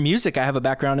through music, I have a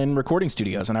background in recording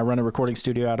studios, and I run a recording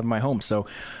studio out of my home, so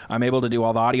I'm able to do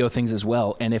all the audio things as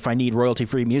well. And if I need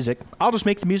royalty-free music, I'll just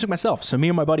make the music myself. So me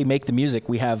and my buddy make the music.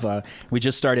 We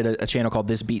just started a channel called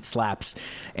This Beat Slaps,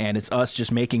 and it's us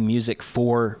just making music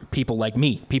for people like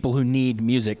me, people who need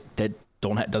music that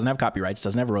doesn't have copyrights,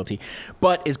 doesn't have royalty,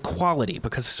 but is quality,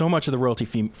 because so much of the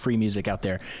royalty-free music out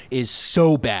there is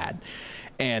so bad.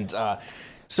 And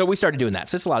so we started doing that.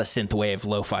 So it's a lot of synthwave,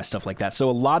 lo-fi stuff like that. So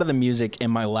a lot of the music in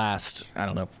my last,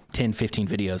 10, 15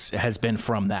 videos has been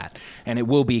from that. And it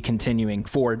will be continuing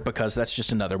forward, because that's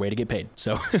just another way to get paid.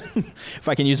 So if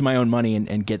I can use my own money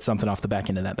and get something off the back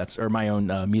end of that, or my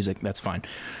own music, that's fine.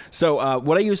 So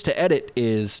what I use to edit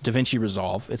is DaVinci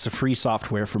Resolve. It's a free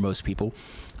software for most people.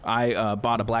 I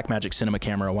bought a Blackmagic Cinema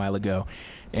camera a while ago,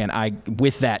 and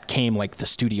with that came like the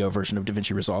studio version of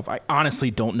DaVinci Resolve. I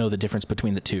honestly don't know the difference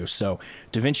between the two. So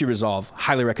DaVinci Resolve,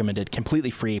 highly recommended,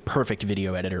 completely free, perfect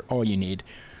video editor, all you need.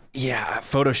 Yeah,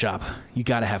 Photoshop. You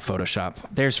got to have Photoshop.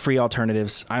 There's free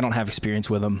alternatives. I don't have experience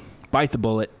with them. Bite the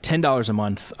bullet. $10 a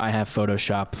month. I have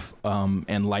Photoshop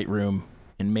and Lightroom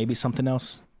and maybe something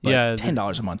else. But yeah,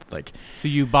 $10 a month. So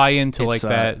you buy into like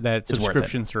that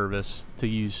subscription service to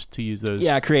use those.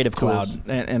 Yeah, Creative tools. Cloud,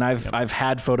 and I've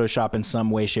had Photoshop in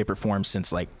some way, shape, or form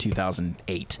since like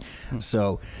 2008.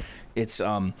 So it's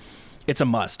a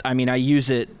must. I mean, I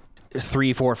use it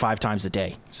 3, 4, 5 times a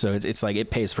day. So it's like it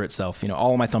pays for itself.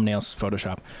 All of my thumbnails,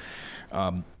 Photoshop.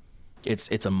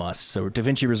 It's a must. So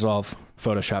DaVinci Resolve,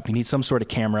 Photoshop. You need some sort of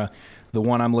camera. The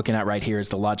one I'm looking at right here is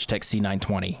the Logitech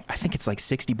C920. I think it's like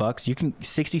 $60. You can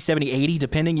 60, 70, 80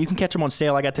 depending. You can catch them on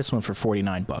sale. I got this one for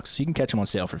 $49. You can catch them on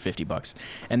sale for $50.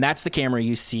 And that's the camera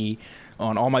you see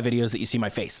on all my videos that you see my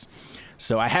face.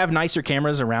 So I have nicer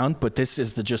cameras around, but this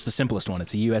is just the simplest one.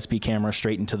 It's a USB camera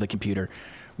straight into the computer.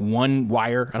 One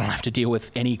wire. I don't have to deal with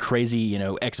any crazy,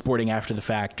 exporting after the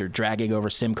fact or dragging over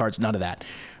SIM cards. None of that.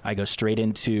 I go straight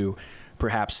into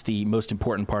perhaps the most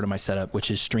important part of my setup, which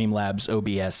is Streamlabs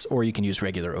OBS, or you can use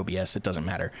regular OBS. It doesn't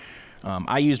matter.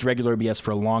 I used regular OBS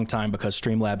for a long time because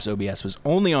Streamlabs OBS was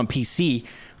only on PC,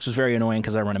 which was very annoying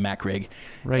because I run a Mac rig.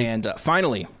 Right. And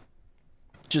finally,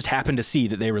 just happened to see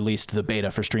that they released the beta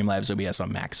for Streamlabs OBS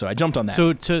on Mac, so I jumped on that.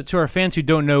 So to our fans who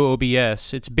don't know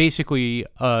OBS, it's basically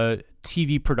a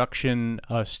TV production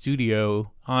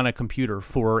studio on a computer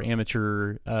for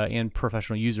amateur and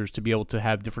professional users to be able to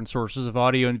have different sources of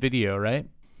audio and video, right?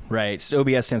 Right. So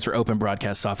OBS stands for Open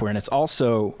Broadcast Software, and it's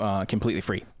also completely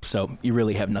free. So you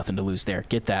really have nothing to lose there.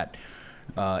 Get that.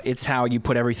 It's how you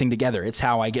put everything together. It's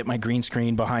how I get my green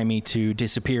screen behind me to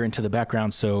disappear into the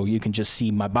background so you can just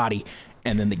see my body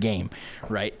and then the game,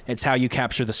 right? It's how you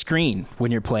capture the screen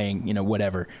when you're playing,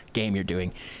 whatever game you're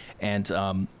doing. And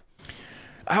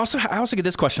I also get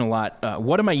this question a lot.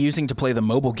 What am I using to play the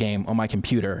mobile game on my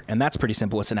computer? And that's pretty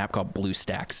simple. It's an app called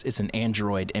BlueStacks. It's an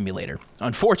Android emulator.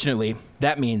 Unfortunately,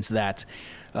 that means that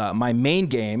my main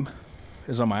game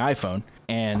is on my iPhone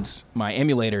and my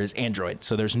emulator is Android.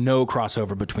 So there's no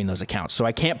crossover between those accounts. So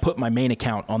I can't put my main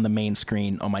account on the main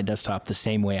screen on my desktop the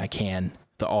same way I can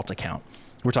the alt account.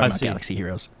 We're talking about Galaxy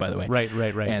Heroes, by the way. Right.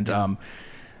 And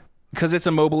because it's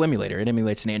a mobile emulator, it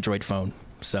emulates an Android phone.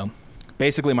 So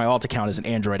basically, my alt account is an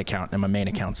Android account, and my main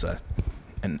account's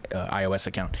an iOS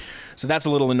account. So that's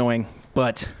a little annoying,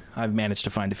 but I've managed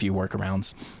to find a few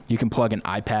workarounds. You can plug an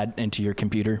iPad into your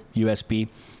computer, USB,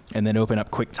 and then open up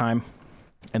QuickTime,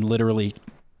 and literally,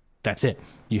 that's it.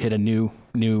 You hit a new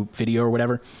video or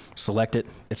whatever, select it.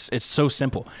 It's so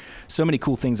simple. So many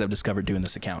cool things I've discovered doing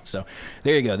this account. So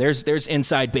there you go. There's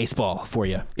inside baseball for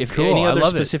you. If Cool. any I other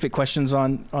love specific questions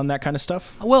on that kind of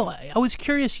stuff? Well, I was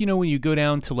curious, when you go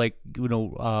down to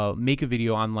make a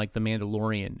video on like The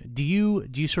Mandalorian, do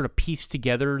you sort of piece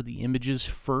together the images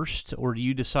first, or do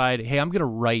you decide, hey, I'm going to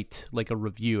write like a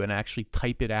review and actually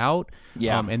type it out,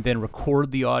 and then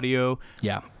record the audio?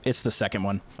 Yeah, it's the second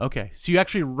one. Okay, so you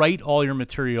actually write all your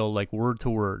material like word to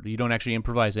word. You don't actually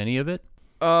improvise any of it?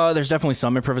 There's definitely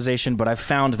some improvisation, but I've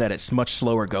found that it's much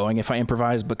slower going if I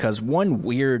improvise, because one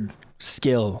weird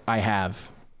skill I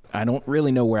have, I don't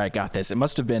really know where I got this. It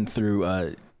must have been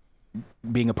through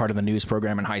being a part of the news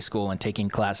program in high school and taking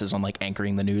classes on like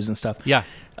anchoring the news and stuff. Yeah.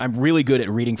 I'm really good at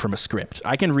reading from a script.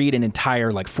 I can read an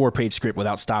entire like 4-page script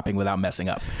without stopping, without messing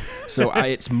up. So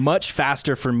it's much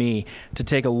faster for me to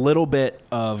take a little bit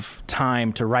of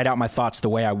time to write out my thoughts the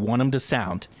way I want them to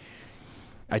sound.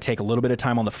 I take a little bit of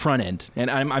time on the front end, and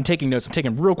I'm taking notes. I'm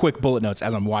taking real quick bullet notes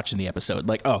as I'm watching the episode.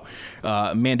 Like,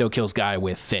 Mando kills guy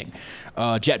with thing,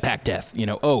 jetpack death.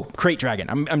 Crate dragon.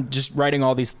 I'm just writing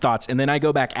all these thoughts, and then I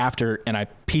go back after and I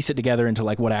piece it together into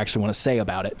like what I actually want to say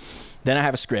about it. Then I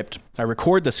have a script. I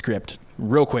record the script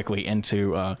real quickly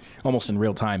into almost in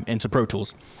real time into Pro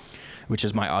Tools, which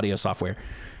is my audio software.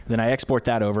 Then I export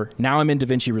that over. Now I'm in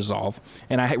DaVinci Resolve,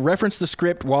 and I reference the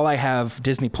script while I have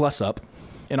Disney Plus up.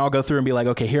 And I'll go through and be like,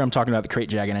 okay, here I'm talking about the Crate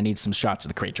Dragon. I need some shots of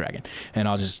the Crate Dragon. And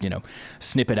I'll just,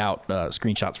 snippet out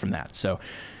screenshots from that. So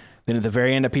then at the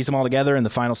very end, I piece them all together. And the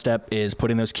final step is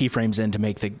putting those keyframes in to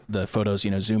make the photos,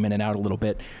 zoom in and out a little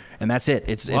bit. And that's it.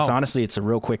 It's honestly, it's a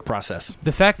real quick process.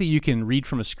 The fact that you can read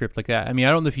from a script like that, I mean, I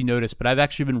don't know if you noticed, but I've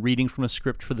actually been reading from a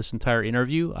script for this entire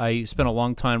interview. I spent a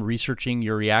long time researching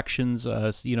your reactions,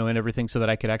 and everything so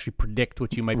that I could actually predict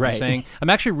what you might be saying.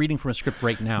 I'm actually reading from a script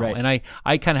right now. Right. And I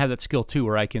kind of have that skill too,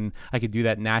 where I can do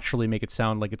that naturally, make it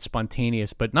sound like it's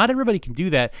spontaneous, but not everybody can do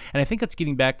that. And I think that's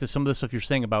getting back to some of the stuff you're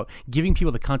saying about giving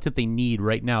people the content they need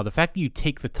right now. The fact that you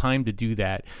take the time to do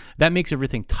that makes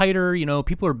everything tighter.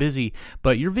 People are busy,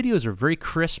 but your videos are very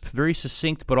crisp, very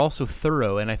succinct, but also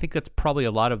thorough. And I think that's probably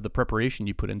a lot of the preparation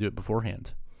you put into it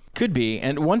beforehand. Could be.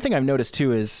 And one thing I've noticed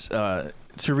too is to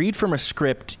read from a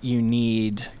script,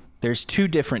 there's two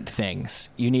different things.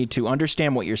 You need to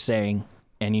understand what you're saying,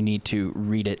 and you need to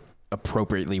read it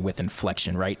appropriately with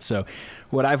inflection, right? So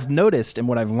what I've noticed and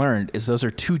what I've learned is those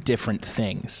are two different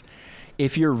things.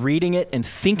 If you're reading it and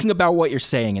thinking about what you're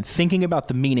saying and thinking about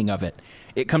the meaning of it,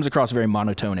 it comes across very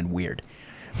monotone and weird.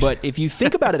 But if you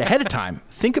think about it ahead of time,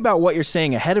 think about what you're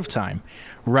saying ahead of time,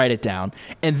 write it down,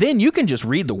 and then you can just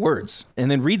read the words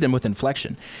and then read them with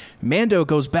inflection. Mando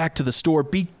goes back to the store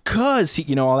because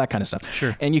he, all that kind of stuff.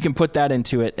 Sure. And you can put that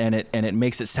into it, and it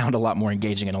makes it sound a lot more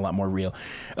engaging and a lot more real.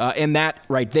 And that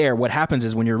right there, what happens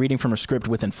is when you're reading from a script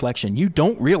with inflection, you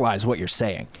don't realize what you're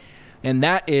saying. And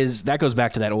that goes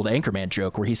back to that old Anchorman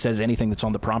joke where he says anything that's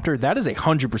on the prompter. That is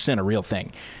 100% a real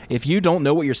thing. If you don't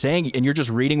know what you're saying and you're just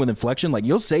reading with inflection, like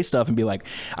you'll say stuff and be like,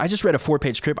 I just read a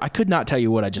 4-page script. I could not tell you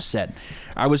what I just said.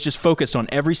 I was just focused on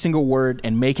every single word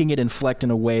and making it inflect in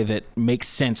a way that makes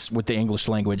sense with the English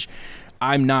language.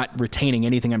 I'm not retaining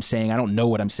anything I'm saying. I don't know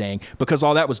what I'm saying because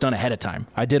all that was done ahead of time.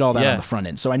 I did all that on the front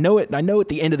end. So I know it. I know at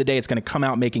the end of the day, it's going to come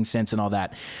out making sense and all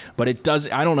that, but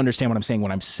I don't understand what I'm saying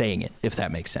when I'm saying it, if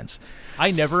that makes sense. I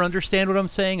never understand what I'm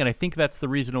saying, and I think that's the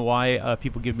reason why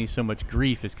people give me so much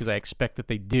grief is because I expect that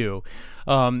they do.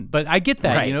 But I get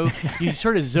that, Right. you know, you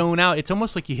sort of zone out. It's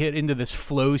almost like you hit into this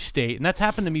flow state, and that's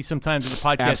happened to me sometimes in the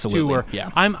podcast Absolutely, too, where yeah.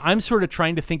 I'm sort of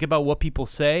trying to think about what people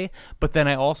say, but then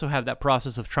I also have that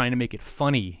process of trying to make it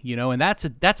funny, you know, and that's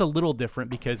a little different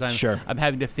because I'm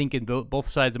having to think in both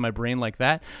sides of my brain like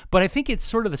that. But I think it's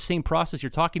sort of the same process you're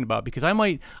talking about, because I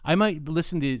might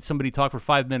listen to somebody talk for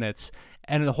 5 minutes,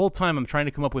 and the whole time I'm trying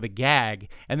to come up with a gag,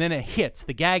 and then it hits.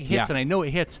 The gag hits, and I know it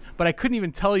hits, but I couldn't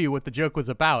even tell you what the joke was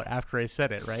about after I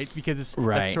said it, right? Because it's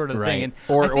that sort of thing. And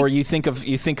or you think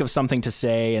of something to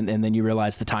say, and then you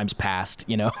realize the time's passed.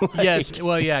 You know. Yes,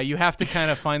 well, yeah, you have to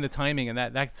kind of find the timing, and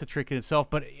that's a trick in itself.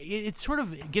 But it sort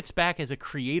of gets back as a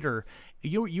creator.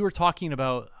 You were talking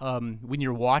about when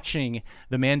you're watching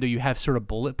the Mando, you have sort of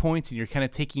bullet points and you're kind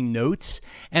of taking notes.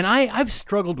 And I've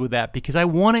struggled with that because I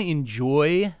want to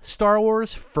enjoy Star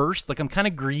Wars first. Like, I'm kind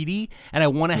of greedy, and I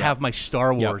want to have my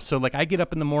Star Wars. Yep. So like, I get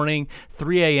up in the morning,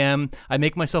 3 a.m., I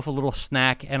make myself a little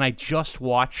snack, and I just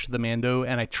watch the Mando,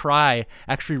 and I try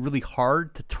actually really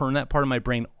hard to turn that part of my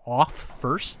brain off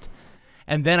first.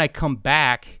 And then I come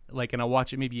back, like, and I'll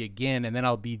watch it maybe again, and then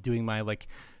I'll be doing my, like,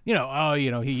 you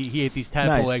know, he ate these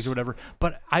tadpole Nice. eggs or whatever.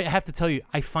 But I have to tell you,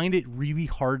 I find it really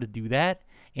hard to do that.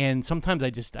 And sometimes I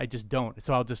just don't.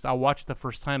 So I'll watch it the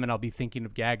first time, and I'll be thinking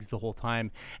of gags the whole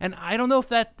time. And I don't know if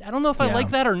I like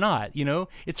that or not. You know,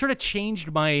 it sort of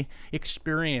changed my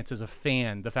experience as a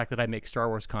fan, the fact that I make Star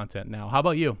Wars content now. How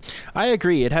about you? I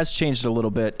agree. It has changed a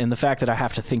little bit in the fact that I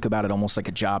have to think about it almost like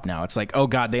a job now. It's like, oh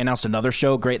God, they announced another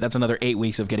show. Great. That's another 8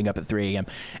 weeks of getting up at 3 a.m.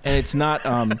 And it's not,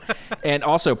 and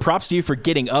also props to you for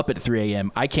getting up at 3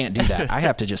 a.m. I can't do that. I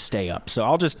have to just stay up. So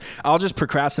I'll just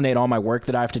procrastinate all my work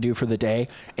that I have to do for the day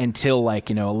until, like,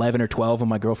 11 or 12 when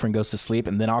my girlfriend goes to sleep.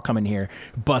 And then I'll come in here,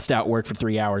 bust out work for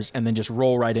 3 hours, and then just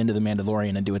roll right into The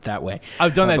Mandalorian and do it that way.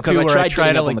 I've done that because too, where I try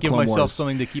getting to up on like the give Clone myself Wars.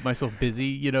 something to keep myself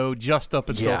busy, just up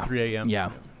until 3 a.m. Yeah.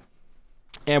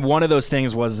 And one of those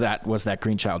things was that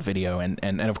Green Child video,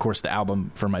 and of course the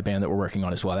album for my band that we're working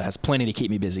on as well. That has plenty to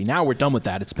keep me busy. Now we're done with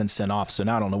that. It's been sent off, so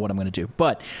now I don't know what I'm going to do.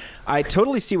 But I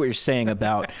totally see what you're saying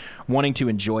about wanting to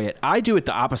enjoy it. I do it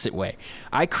the opposite way.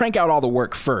 I crank out all the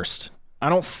work first.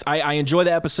 I enjoy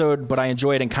the episode, but I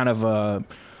enjoy it in kind of a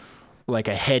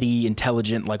heady,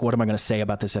 intelligent, like, what am I going to say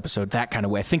about this episode? That kind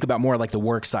of way. I think about more like the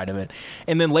work side of it.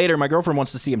 And then later, my girlfriend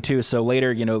wants to see him too. So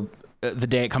later, the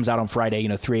day it comes out on Friday,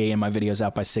 3 a.m., my video's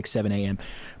out by 6, 7 a.m.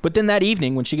 But then that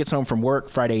evening, when she gets home from work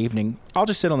Friday evening, I'll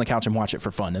just sit on the couch and watch it for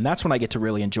fun. And that's when I get to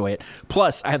really enjoy it.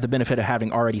 Plus, I have the benefit of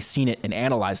having already seen it and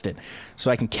analyzed it,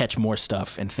 so I can catch more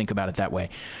stuff and think about it that way.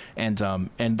 And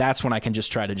that's when I can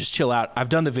just try to just chill out. I've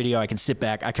done the video. I can sit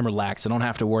back. I can relax. I don't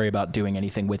have to worry about doing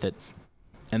anything with it.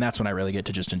 And that's when I really get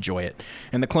to just enjoy it.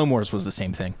 And the Clone Wars was the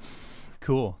same thing. It's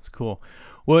cool.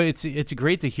 Well, it's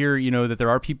great to hear, that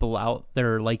there are people out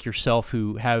there like yourself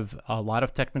who have a lot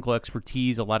of technical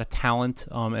expertise, a lot of talent,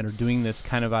 and are doing this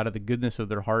kind of out of the goodness of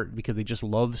their heart because they just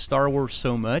love Star Wars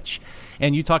so much.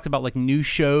 And you talked about like new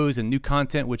shows and new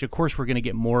content, which of course we're going to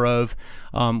get more of.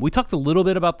 We talked a little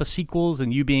bit about the sequels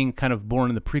and you being kind of born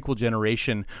in the prequel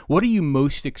generation. What are you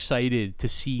most excited to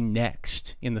see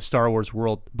next in the Star Wars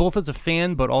world, both as a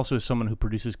fan, but also as someone who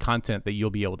produces content that you'll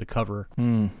be able to cover?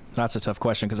 That's a tough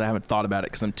question because I haven't thought about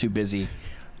it because I'm too busy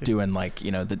doing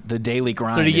the daily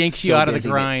grind. So it yanks you out of the busy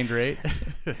grind, right?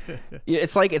 Yeah,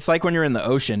 it's like when you're in the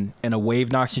ocean and a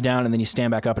wave knocks you down and then you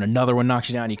stand back up and another one knocks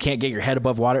you down and you can't get your head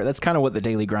above water. That's kind of what the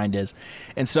daily grind is.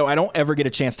 And so I don't ever get a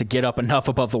chance to get up enough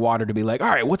above the water to be like, all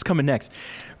right, what's coming next?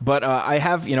 But I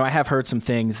have heard some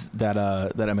things that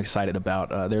I'm excited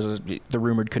about. There's the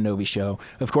rumored Kenobi show.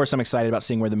 Of course, I'm excited about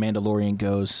seeing where the Mandalorian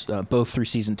goes, both through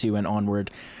season 2 and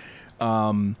onward.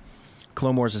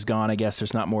 Clone Wars is gone. I guess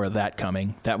there's not more of that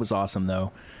coming. That was awesome,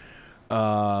 though.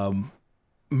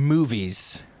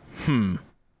 Movies.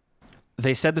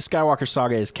 They said the Skywalker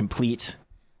saga is complete.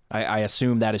 I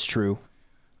assume that is true.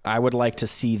 I would like to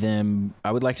see them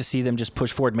just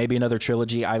push forward, maybe another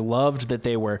trilogy. I loved that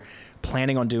they were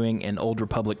planning on doing an Old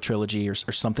Republic trilogy or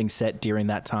something set during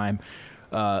that time,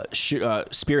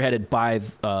 spearheaded by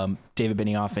David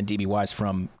Benioff and D.B. Weiss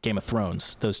from Game of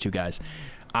Thrones, those two guys.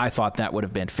 I thought that would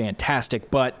have been fantastic,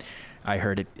 but I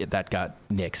heard that got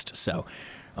nixed. So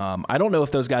I don't know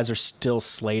if those guys are still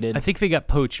slated. I think they got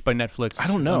poached by Netflix. I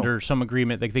don't know. Under some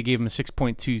agreement. Like they gave them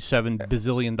 $6.27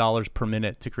 bazillion per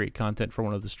minute to create content for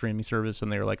one of the streaming service,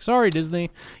 and they were like, "Sorry,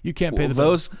 Disney, you can't pay the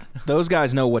bill." Those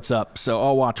guys know what's up, so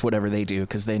I'll watch whatever they do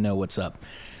because they know what's up.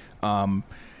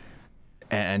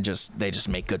 and they just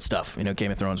make good stuff. You know,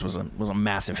 Game of Thrones was a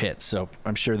massive hit, so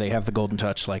I'm sure they have the golden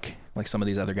touch like some of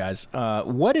these other guys.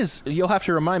 You'll have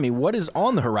to remind me, what is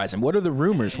on the horizon? What are the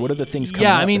rumors? What are the things coming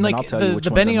up? Yeah, I mean, And then like I'll tell you the which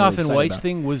ones I'm Benioff really and excited Weiss about.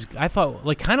 thing was, I thought,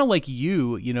 like kind of like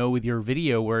you know, with your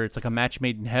video where it's like a match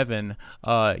made in heaven,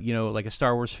 you know, like a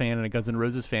Star Wars fan and a Guns N'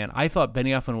 Roses fan. I thought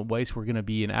Benioff and Weiss were going to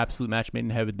be an absolute match made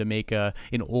in heaven to make an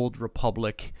Old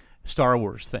Republic Star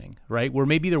Wars thing, right? Where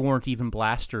maybe there weren't even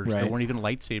blasters, there Right. weren't even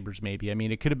lightsabers, maybe. I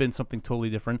mean, it could have been something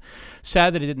totally different.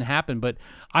 Sad that it didn't happen, but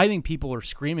I think people are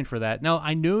screaming for that. Now,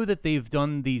 I know that they've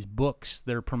done these books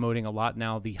they're promoting a lot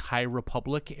now, the High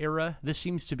Republic era. This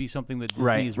seems to be something that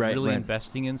Disney is really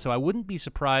investing in, so I wouldn't be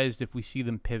surprised if we see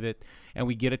them pivot and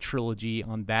we get a trilogy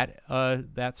on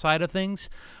that side of things.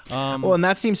 Well, and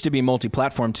that seems to be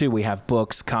multi-platform too. We have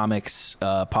books, comics,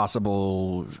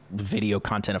 possible video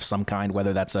content of some kind,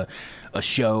 whether that's a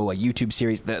show, a YouTube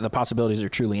series. The possibilities are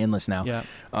truly endless now. Yeah.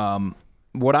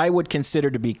 What I would consider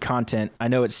to be content, I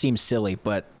know it seems silly,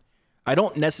 but I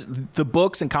don't the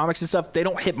books and comics and stuff, they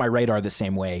don't hit my radar the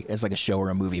same way as like a show or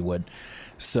a movie would.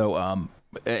 So,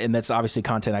 and that's obviously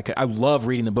content I love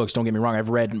reading the books. Don't get me wrong. I've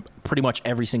read pretty much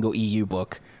every single EU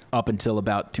book up until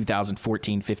about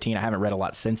 2014, 15. I haven't read a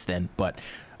lot since then, but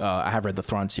I have read the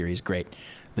Thrawn series. Great.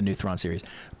 The new Thrawn series.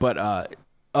 But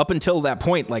up until that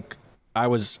point, like I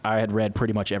had read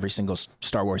pretty much every single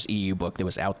Star Wars EU book that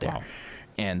was out there. Wow.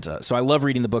 And so I love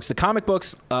reading the books. The comic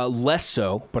books, less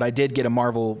so, but I did get a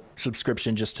Marvel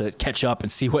subscription just to catch up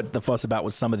and see what the fuss about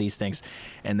with some of these things.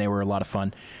 And they were a lot of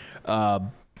fun. I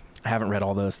haven't read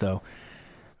all those, though.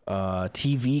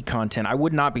 TV content, I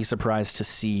would not be surprised to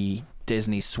see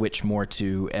Disney switch more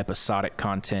to episodic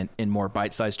content in more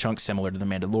bite-sized chunks, similar to The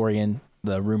Mandalorian,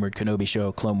 the rumored Kenobi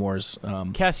show, Clone Wars.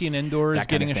 Cassian Andor is that kind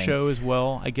getting of a thing. show as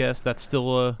well, I guess. That's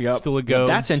still a Yep. still a go.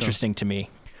 That's so- interesting to me.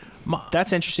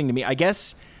 That's interesting to me. I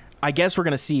guess we're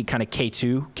going to see kind of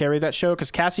K2 carry that show, because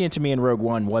Cassian to me in Rogue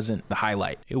One wasn't the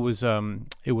highlight. It was boy,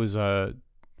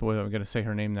 I'm going to say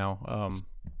her name now.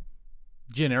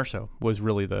 Jyn Erso was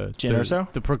really the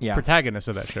Yeah. protagonist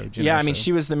of that show. Jyn Yeah, I Erso. mean,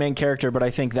 she was the main character, but I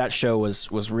think that show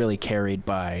was really carried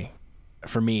by,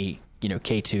 for me, you know,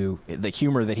 K2. The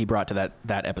humor that he brought to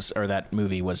that episode or that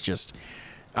movie was just,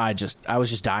 I was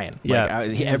just dying. Yeah,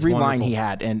 Like, he was every line wonderful. he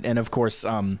had, and of course,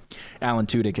 Alan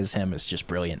Tudyk as him is just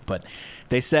brilliant. But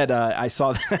they said I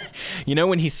saw, you know,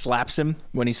 when he slaps him,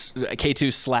 when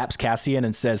K2 slaps Cassian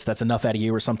and says that's enough out of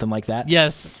you or something like that.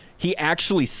 Yes. He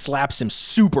actually slaps him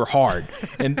super hard,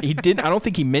 and he didn't. I don't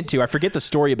think he meant to. I forget the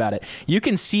story about it. You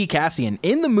can see Cassian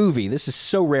in the movie. This is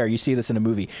so rare. You see this in a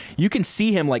movie. You can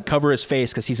see him like cover his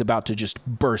face because he's about to just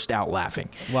burst out laughing.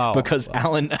 Wow. Because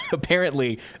Alan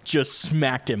apparently just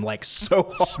smacked him like so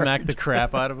hard. Smack the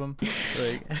crap out of him.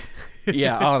 Like,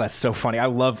 Yeah. Oh, that's so funny. I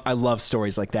love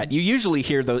stories like that. You usually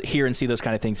hear and see those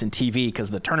kind of things in TV because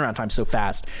the turnaround time's so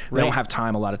fast. They Right. don't have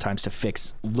time a lot of times to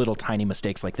fix little tiny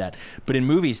mistakes like that. But in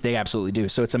movies, they absolutely do.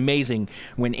 So it's amazing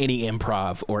when any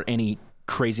improv or any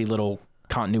crazy little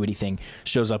continuity thing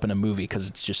shows up in a movie because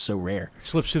it's just so rare.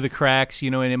 slips through the cracks,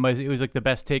 you know, and it was like the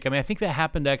best take. I mean, I think that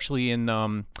happened actually in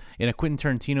a Quentin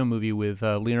Tarantino movie with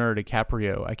Leonardo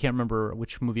DiCaprio. I can't remember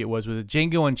which movie it was. Was it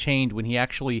Django Unchained, when he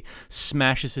actually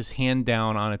smashes his hand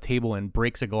down on a table and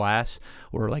breaks a glass,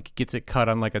 or like gets it cut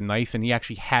on like a knife, and he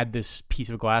actually had this piece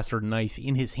of glass or knife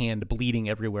in his hand bleeding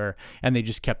everywhere, and they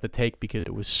just kept the take because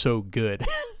it was so good.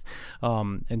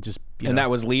 And just And that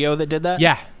was Leo that did that?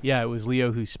 yeah, it was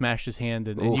Leo who smashed his hand,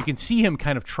 and you can see him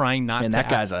kind of trying not And to. that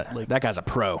guy's act a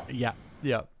pro. yeah.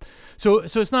 So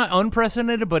it's not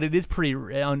unprecedented, but it is pretty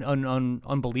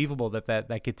unbelievable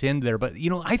that gets in there. But, you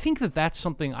know, I think that's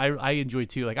something I enjoy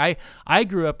too. Like I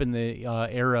grew up in the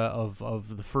era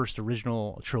of the first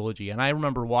original trilogy, and I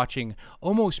remember watching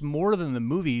almost more than the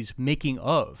movies making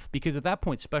of, because at that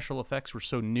point special effects were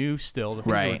so new still. The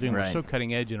things they were doing were so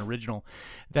cutting edge and original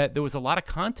that there was a lot of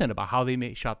content about how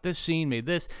they shot this scene, made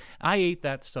this. I ate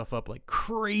that stuff up like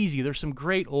crazy. There's some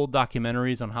great old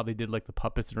documentaries on how they did like the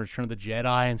puppets in Return of the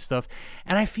Jedi and stuff.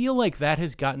 And I feel like that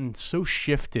has gotten so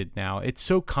shifted now. It's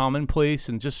so commonplace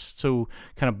and just so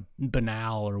kind of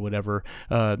banal or whatever,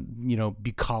 you know,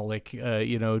 bucolic,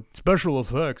 you know, special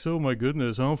effects. Oh my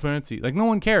goodness, how fancy. Like no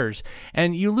one cares.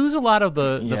 And you lose a lot of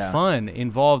the fun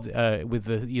involved with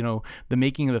the, you know, the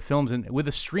making of the films. And with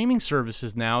the streaming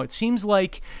services now, it seems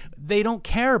like they don't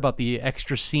care about the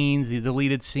extra scenes, the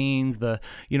deleted scenes, the,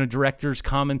 you know, director's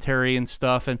commentary and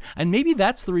stuff. And maybe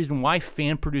that's the reason why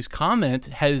fan-produced content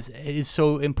has is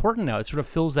so important now. It sort of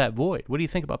fills that void. What do you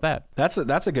think about that? That's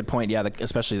a good point. Yeah,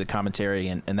 especially the commentary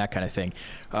and that kind of thing.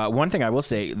 One thing I will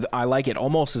say, I like it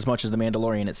almost as much as The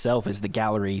Mandalorian itself is the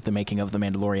gallery, the making of The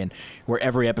Mandalorian, where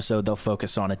every episode they'll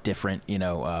focus on a different,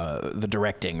 the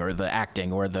directing or the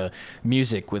acting or the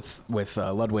music with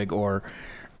Ludwig or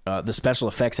the special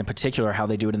effects in particular, how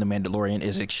they do it in The Mandalorian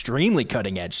is extremely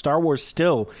cutting edge. Star Wars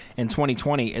still in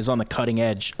 2020 is on the cutting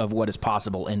edge of what is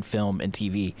possible in film and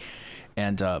TV.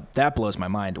 And that blows my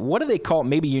mind. What do they call?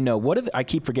 Maybe I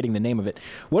keep forgetting the name of it.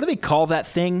 What do they call that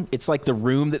thing? It's like the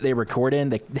room that they record in.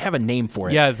 They have a name for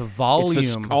it. Yeah, the volume.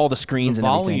 It's all the screens and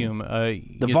everything.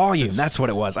 The volume. That's what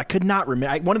it was. I could not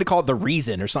remember. I wanted to call it the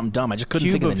reason or something dumb. I just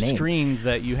couldn't think of the name. Cube of screens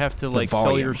that you have to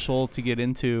sell your soul to get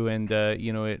into, and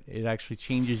it actually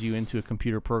changes you into a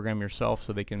computer program yourself,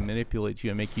 so they can manipulate you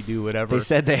and make you do whatever. They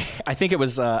said I think it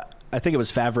was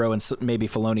Favreau and maybe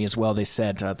Filoni as well. They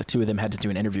said the two of them had to do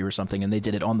an interview or something, and they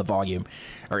did it on the volume,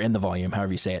 or in the volume,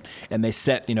 however you say it. And they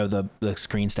set, the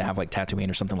screens to have like Tatooine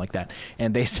or something like that.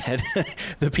 And they said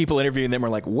the people interviewing them were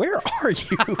like, "Where are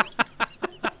you?"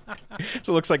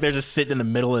 So it looks like they're just sitting in the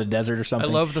middle of the desert or something.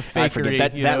 I love the fakery. I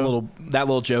forget that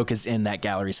little joke is in that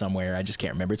gallery somewhere. I just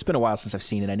can't remember. It's been a while since I've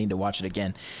seen it. I need to watch it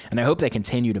again, and I hope they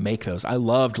continue to make those. I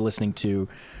loved listening to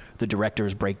the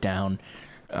directors break down.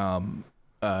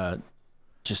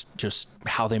 Just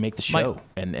how they make the show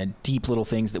and deep little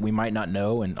things that we might not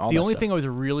know and all that. The only stuff. thing I was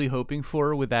really hoping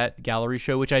for with that gallery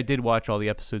show, which I did watch all the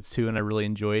episodes too, and I really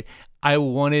enjoyed, I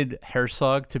wanted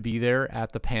Herzog to be there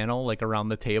at the panel, like around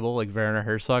the table, like Werner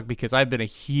Herzog, because I've been a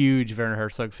huge Werner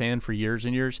Herzog fan for years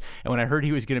and years. And when I heard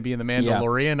he was going to be in The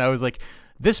Mandalorian, I was like,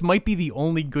 this might be the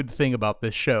only good thing about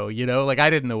this show, Like I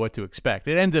didn't know what to expect.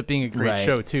 It ended up being a great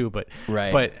show too, but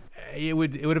it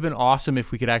would have been awesome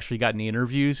if we could actually gotten the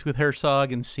interviews with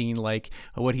Herzog and seen like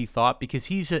what he thought, because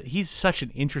he's such an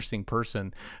interesting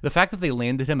person. The fact that they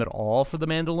landed him at all for The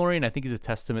Mandalorian, I think, is a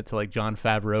testament to like Jon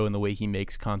Favreau and the way he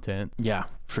makes content. Yeah,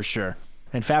 for sure.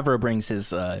 And Favreau brings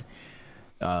his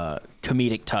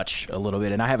comedic touch a little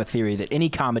bit, and I have a theory that any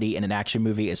comedy in an action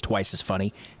movie is twice as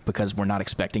funny because we're not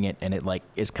expecting it, and it like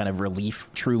is kind of relief,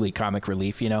 truly comic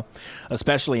relief,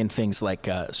 especially in things like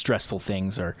stressful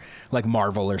things or like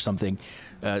Marvel or something.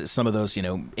 Some of those,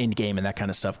 Endgame and that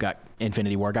kind of stuff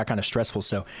Infinity War got kind of stressful.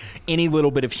 So any little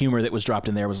bit of humor that was dropped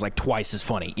in there was like twice as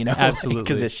funny, Absolutely.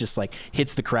 Because it's just like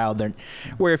hits the crowd there.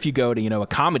 Where if you go to, a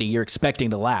comedy, you're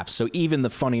expecting to laugh. So even the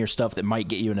funnier stuff that might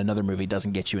get you in another movie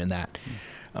doesn't get you in that.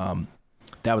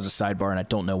 That was a sidebar, and I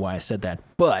don't know why I said that,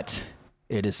 but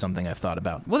it is something I've thought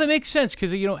about. Well, that makes sense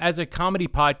because, as a comedy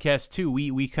podcast, too,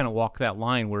 we kind of walk that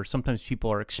line where sometimes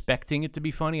people are expecting it to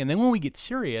be funny. And then when we get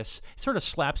serious, it sort of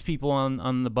slaps people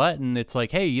on the butt. And it's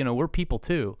like, hey, we're people,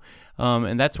 too.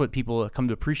 And that's what people come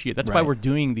to appreciate. That's why we're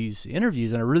doing these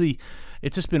interviews. And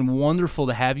it's just been wonderful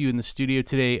to have you in the studio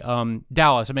today.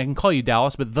 Dallas, I can call you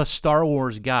Dallas, but the Star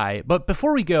Wars guy. But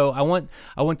before we go, I want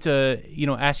to,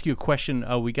 ask you a question.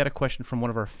 We got a question from one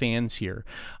of our fans here.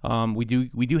 We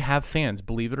do have fans,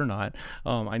 believe it or not.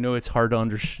 I know it's hard to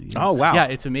understand. Oh, wow. Yeah,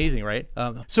 it's amazing, right?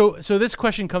 So this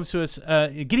question comes to us,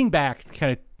 getting back,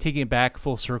 kind of taking it back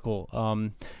full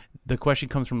circle. The question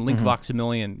comes from Link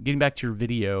Voxamillion. Getting back to your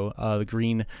video, The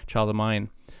Green Child of Mine,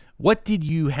 what did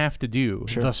you have to do,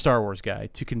 the Star Wars guy,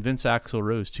 to convince Axl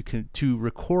Rose to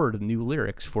record new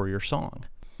lyrics for your song?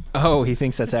 Oh, he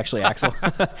thinks that's actually Axl.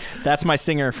 That's my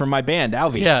singer from my band,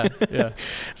 Alvi. Yeah.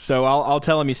 So I'll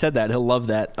tell him you said that. He'll love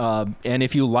that. And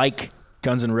if you like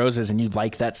Guns N' Roses and you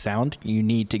like that sound, you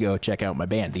need to go check out my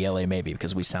band, the LA Maybe,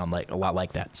 because we sound like a lot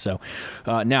like that. So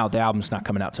now the album's not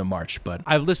coming out till March, but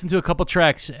I've listened to a couple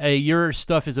tracks. Your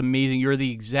stuff is amazing. You're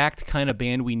the exact kind of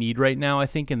band we need right now, I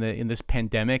think, in this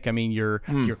pandemic. I mean, you're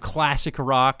classic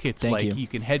rock. It's you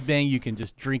can headbang, you can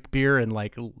just drink beer and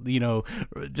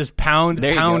just pound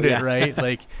it, right?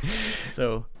 Like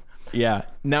so. Yeah.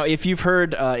 Now, if you've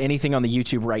heard anything on the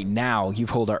YouTube right now,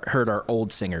 you've heard our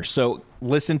old singer. So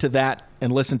listen to that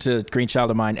and listen to Green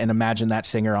Child of Mine and imagine that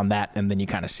singer on that, and then you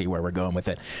kind of see where we're going with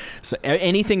it. So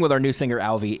anything with our new singer,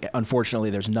 Alvi,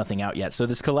 unfortunately, there's nothing out yet. So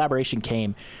this collaboration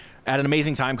came at an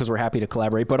amazing time because we're happy to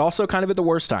collaborate, but also kind of at the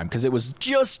worst time because it was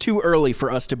just too early for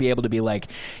us to be able to be like,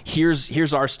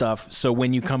 here's our stuff. So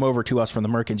when you come over to us from the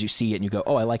Merkins, you see it and you go,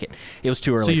 oh, I like it. It was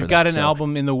too early. So you've got an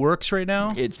album in the works right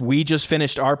now? We just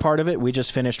finished our part of it. We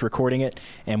just finished recording it,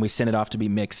 and we sent it off to be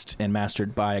mixed and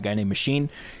mastered by a guy named Machine.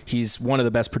 He's one of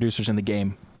the best producers in the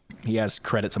game. He has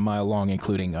credits a mile long,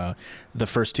 including the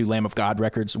first 2 Lamb of God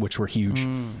records, which were huge.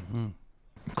 Mm-hmm.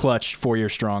 Clutch, 4 Year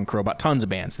Strong, Crowbot, tons of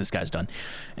bands this guy's done.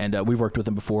 And we've worked with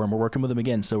him before, and we're working with him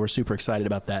again, so we're super excited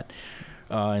about that.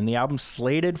 And the album's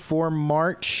slated for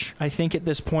March, I think, at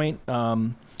this point.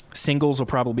 Singles will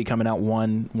probably be coming out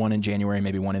one in January,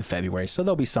 maybe one in February. So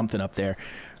there'll be something up there.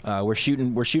 We're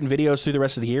shooting videos through the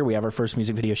rest of the year. We have our first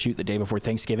music video shoot the day before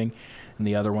Thanksgiving, and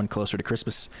the other one closer to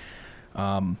Christmas.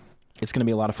 It's going to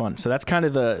be a lot of fun. So that's kind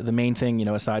of the main thing,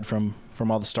 aside from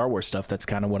all the Star Wars stuff. That's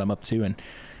kind of what I'm up to. And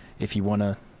if you want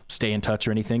to stay in touch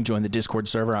or anything, join the Discord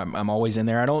server. I'm always in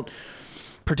there. I don't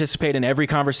participate in every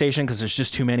conversation because there's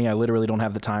just too many. I literally don't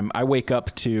have the time. I wake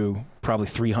up to probably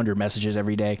 300 messages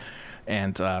every day,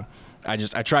 and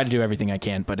I try to do everything I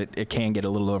can, but it can get a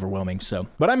little overwhelming.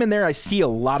 But I'm in there. I see a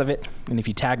lot of it, and if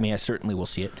you tag me, I certainly will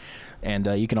see it. And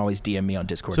you can always DM me on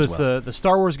Discord as well. So it's the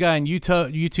Star Wars guy on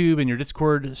YouTube and your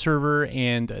Discord server,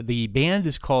 and the band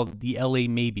is called the LA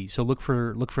Maybe. So look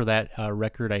for that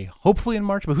record. Hopefully in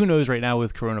March, but who knows right now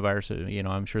with coronavirus?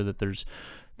 I'm sure that there's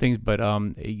things, but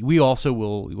we also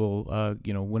will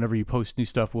whenever you post new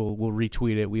stuff, we'll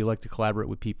retweet it. We like to collaborate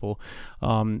with people.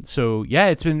 So yeah,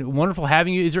 it's been wonderful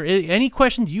having you. Is there any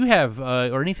questions you have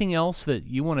or anything else that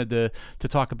you wanted to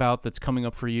talk about that's coming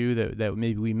up for you that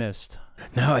maybe we missed?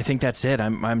 No, I think that's it.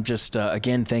 I'm just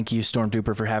again, thank you, Storm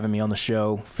Duper, for having me on the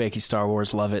show. Fakey Star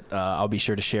Wars, love it. I'll be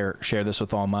sure to share this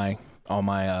with all my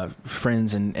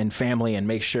friends and family, and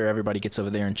make sure everybody gets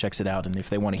over there and checks it out. And if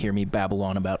they want to hear me babble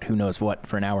on about who knows what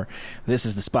for an hour, this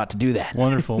is the spot to do that.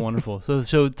 Wonderful.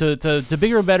 So to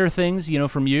bigger and better things,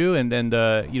 from you, and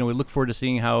we look forward to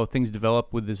seeing how things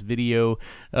develop with this video.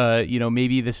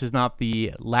 Maybe this is not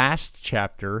the last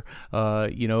chapter.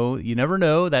 You never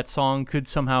know. That song could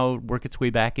somehow work its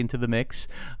way back into the mix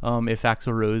if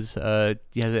Axl Rose has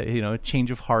a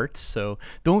change of heart. So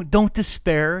don't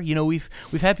despair. We've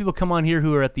had people come on here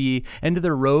who are at the end of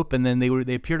their rope, and then they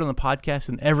appeared on the podcast,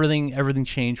 and everything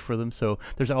changed for them. So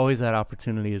there's always that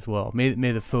opportunity as well. May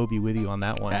the foe be with you on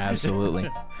that one. Absolutely.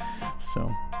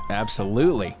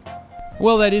 Absolutely.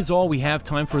 Well, that is all we have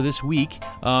time for this week.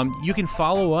 You can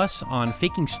follow us on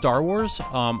Faking Star Wars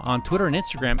on Twitter and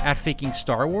Instagram at Faking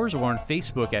Star Wars, or on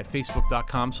Facebook at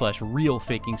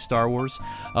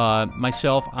facebook.com/RealFakingStarWars.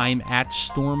 Myself, I'm at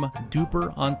Storm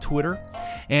Duper on Twitter.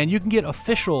 And you can get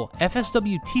official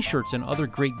FSW t-shirts and other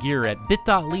great gear at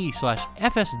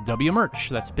bit.ly/FSWmerch.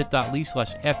 That's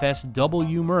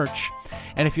bit.ly/FSWmerch.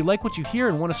 And if you like what you hear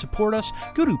and want to support us,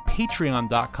 go to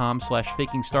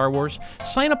patreon.com/FakingStarWars.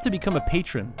 Sign up to become a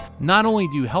patron. Not only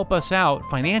do you help us out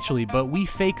financially, but we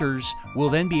fakers will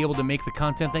then be able to make the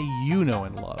content that you know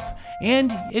and love.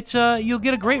 And it's you'll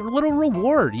get a great little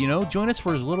reward. Join us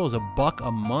for as little as $1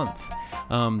 a month.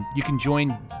 You can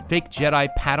join Fake Jedi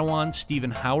Padawan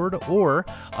Stephen Howard, or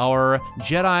our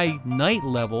Jedi Knight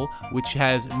level, which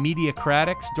has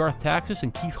Mediacratics, Darth Taxis,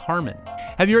 and Keith Harmon.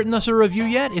 Have you written us a review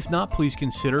yet? If not, please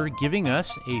consider giving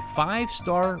us a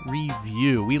 5-star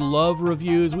review. We love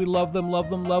reviews. We love them.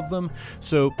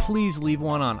 So please leave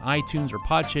one on iTunes or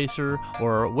Podchaser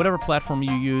or whatever platform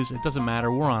you use. It doesn't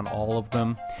matter. We're on all of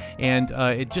them. And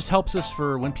it just helps us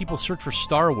for when people search for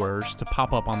Star Wars to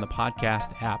pop up on the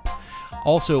podcast app.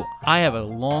 Also, I have a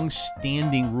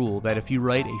long-standing rule that if you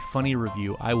write a funny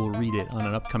review, I will read it on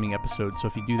an upcoming episode. So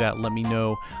if you do that, let me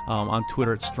know on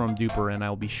Twitter at StormDuper, and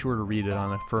I'll be sure to read it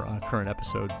on a current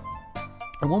episode.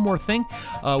 And one more thing,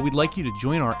 we'd like you to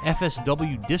join our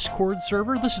FSW Discord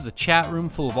server. This is a chat room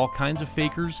full of all kinds of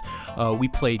fakers. We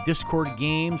play Discord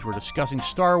games. We're discussing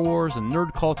Star Wars and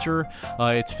nerd culture.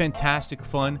 It's fantastic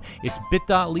fun. It's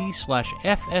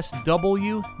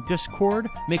bit.ly/FSW Discord.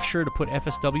 Make sure to put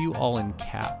FSW all in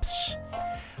caps.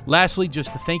 Lastly,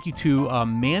 just to thank you to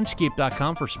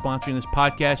Manscaped.com for sponsoring this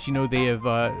podcast. They have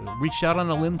reached out on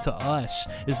a limb to us.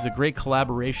 This is a great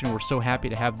collaboration. We're so happy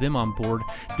to have them on board.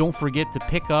 Don't forget to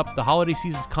pick up, the holiday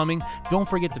season's coming. Don't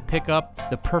forget to pick up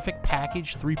the Perfect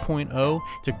Package 3.0.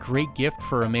 It's a great gift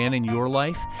for a man in your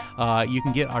life. You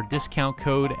can get our discount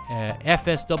code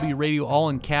FSW Radio, all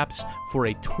in caps, for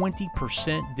a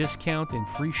 20% discount and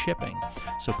free shipping.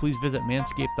 So please visit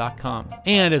Manscaped.com.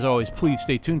 And as always, please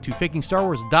stay tuned to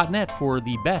FakingStarWars.net for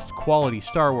the best quality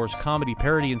Star Wars comedy,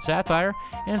 parody, and satire.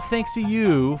 And thanks to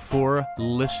you for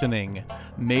listening.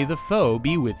 May the foe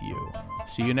be with you.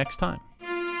 See you next time.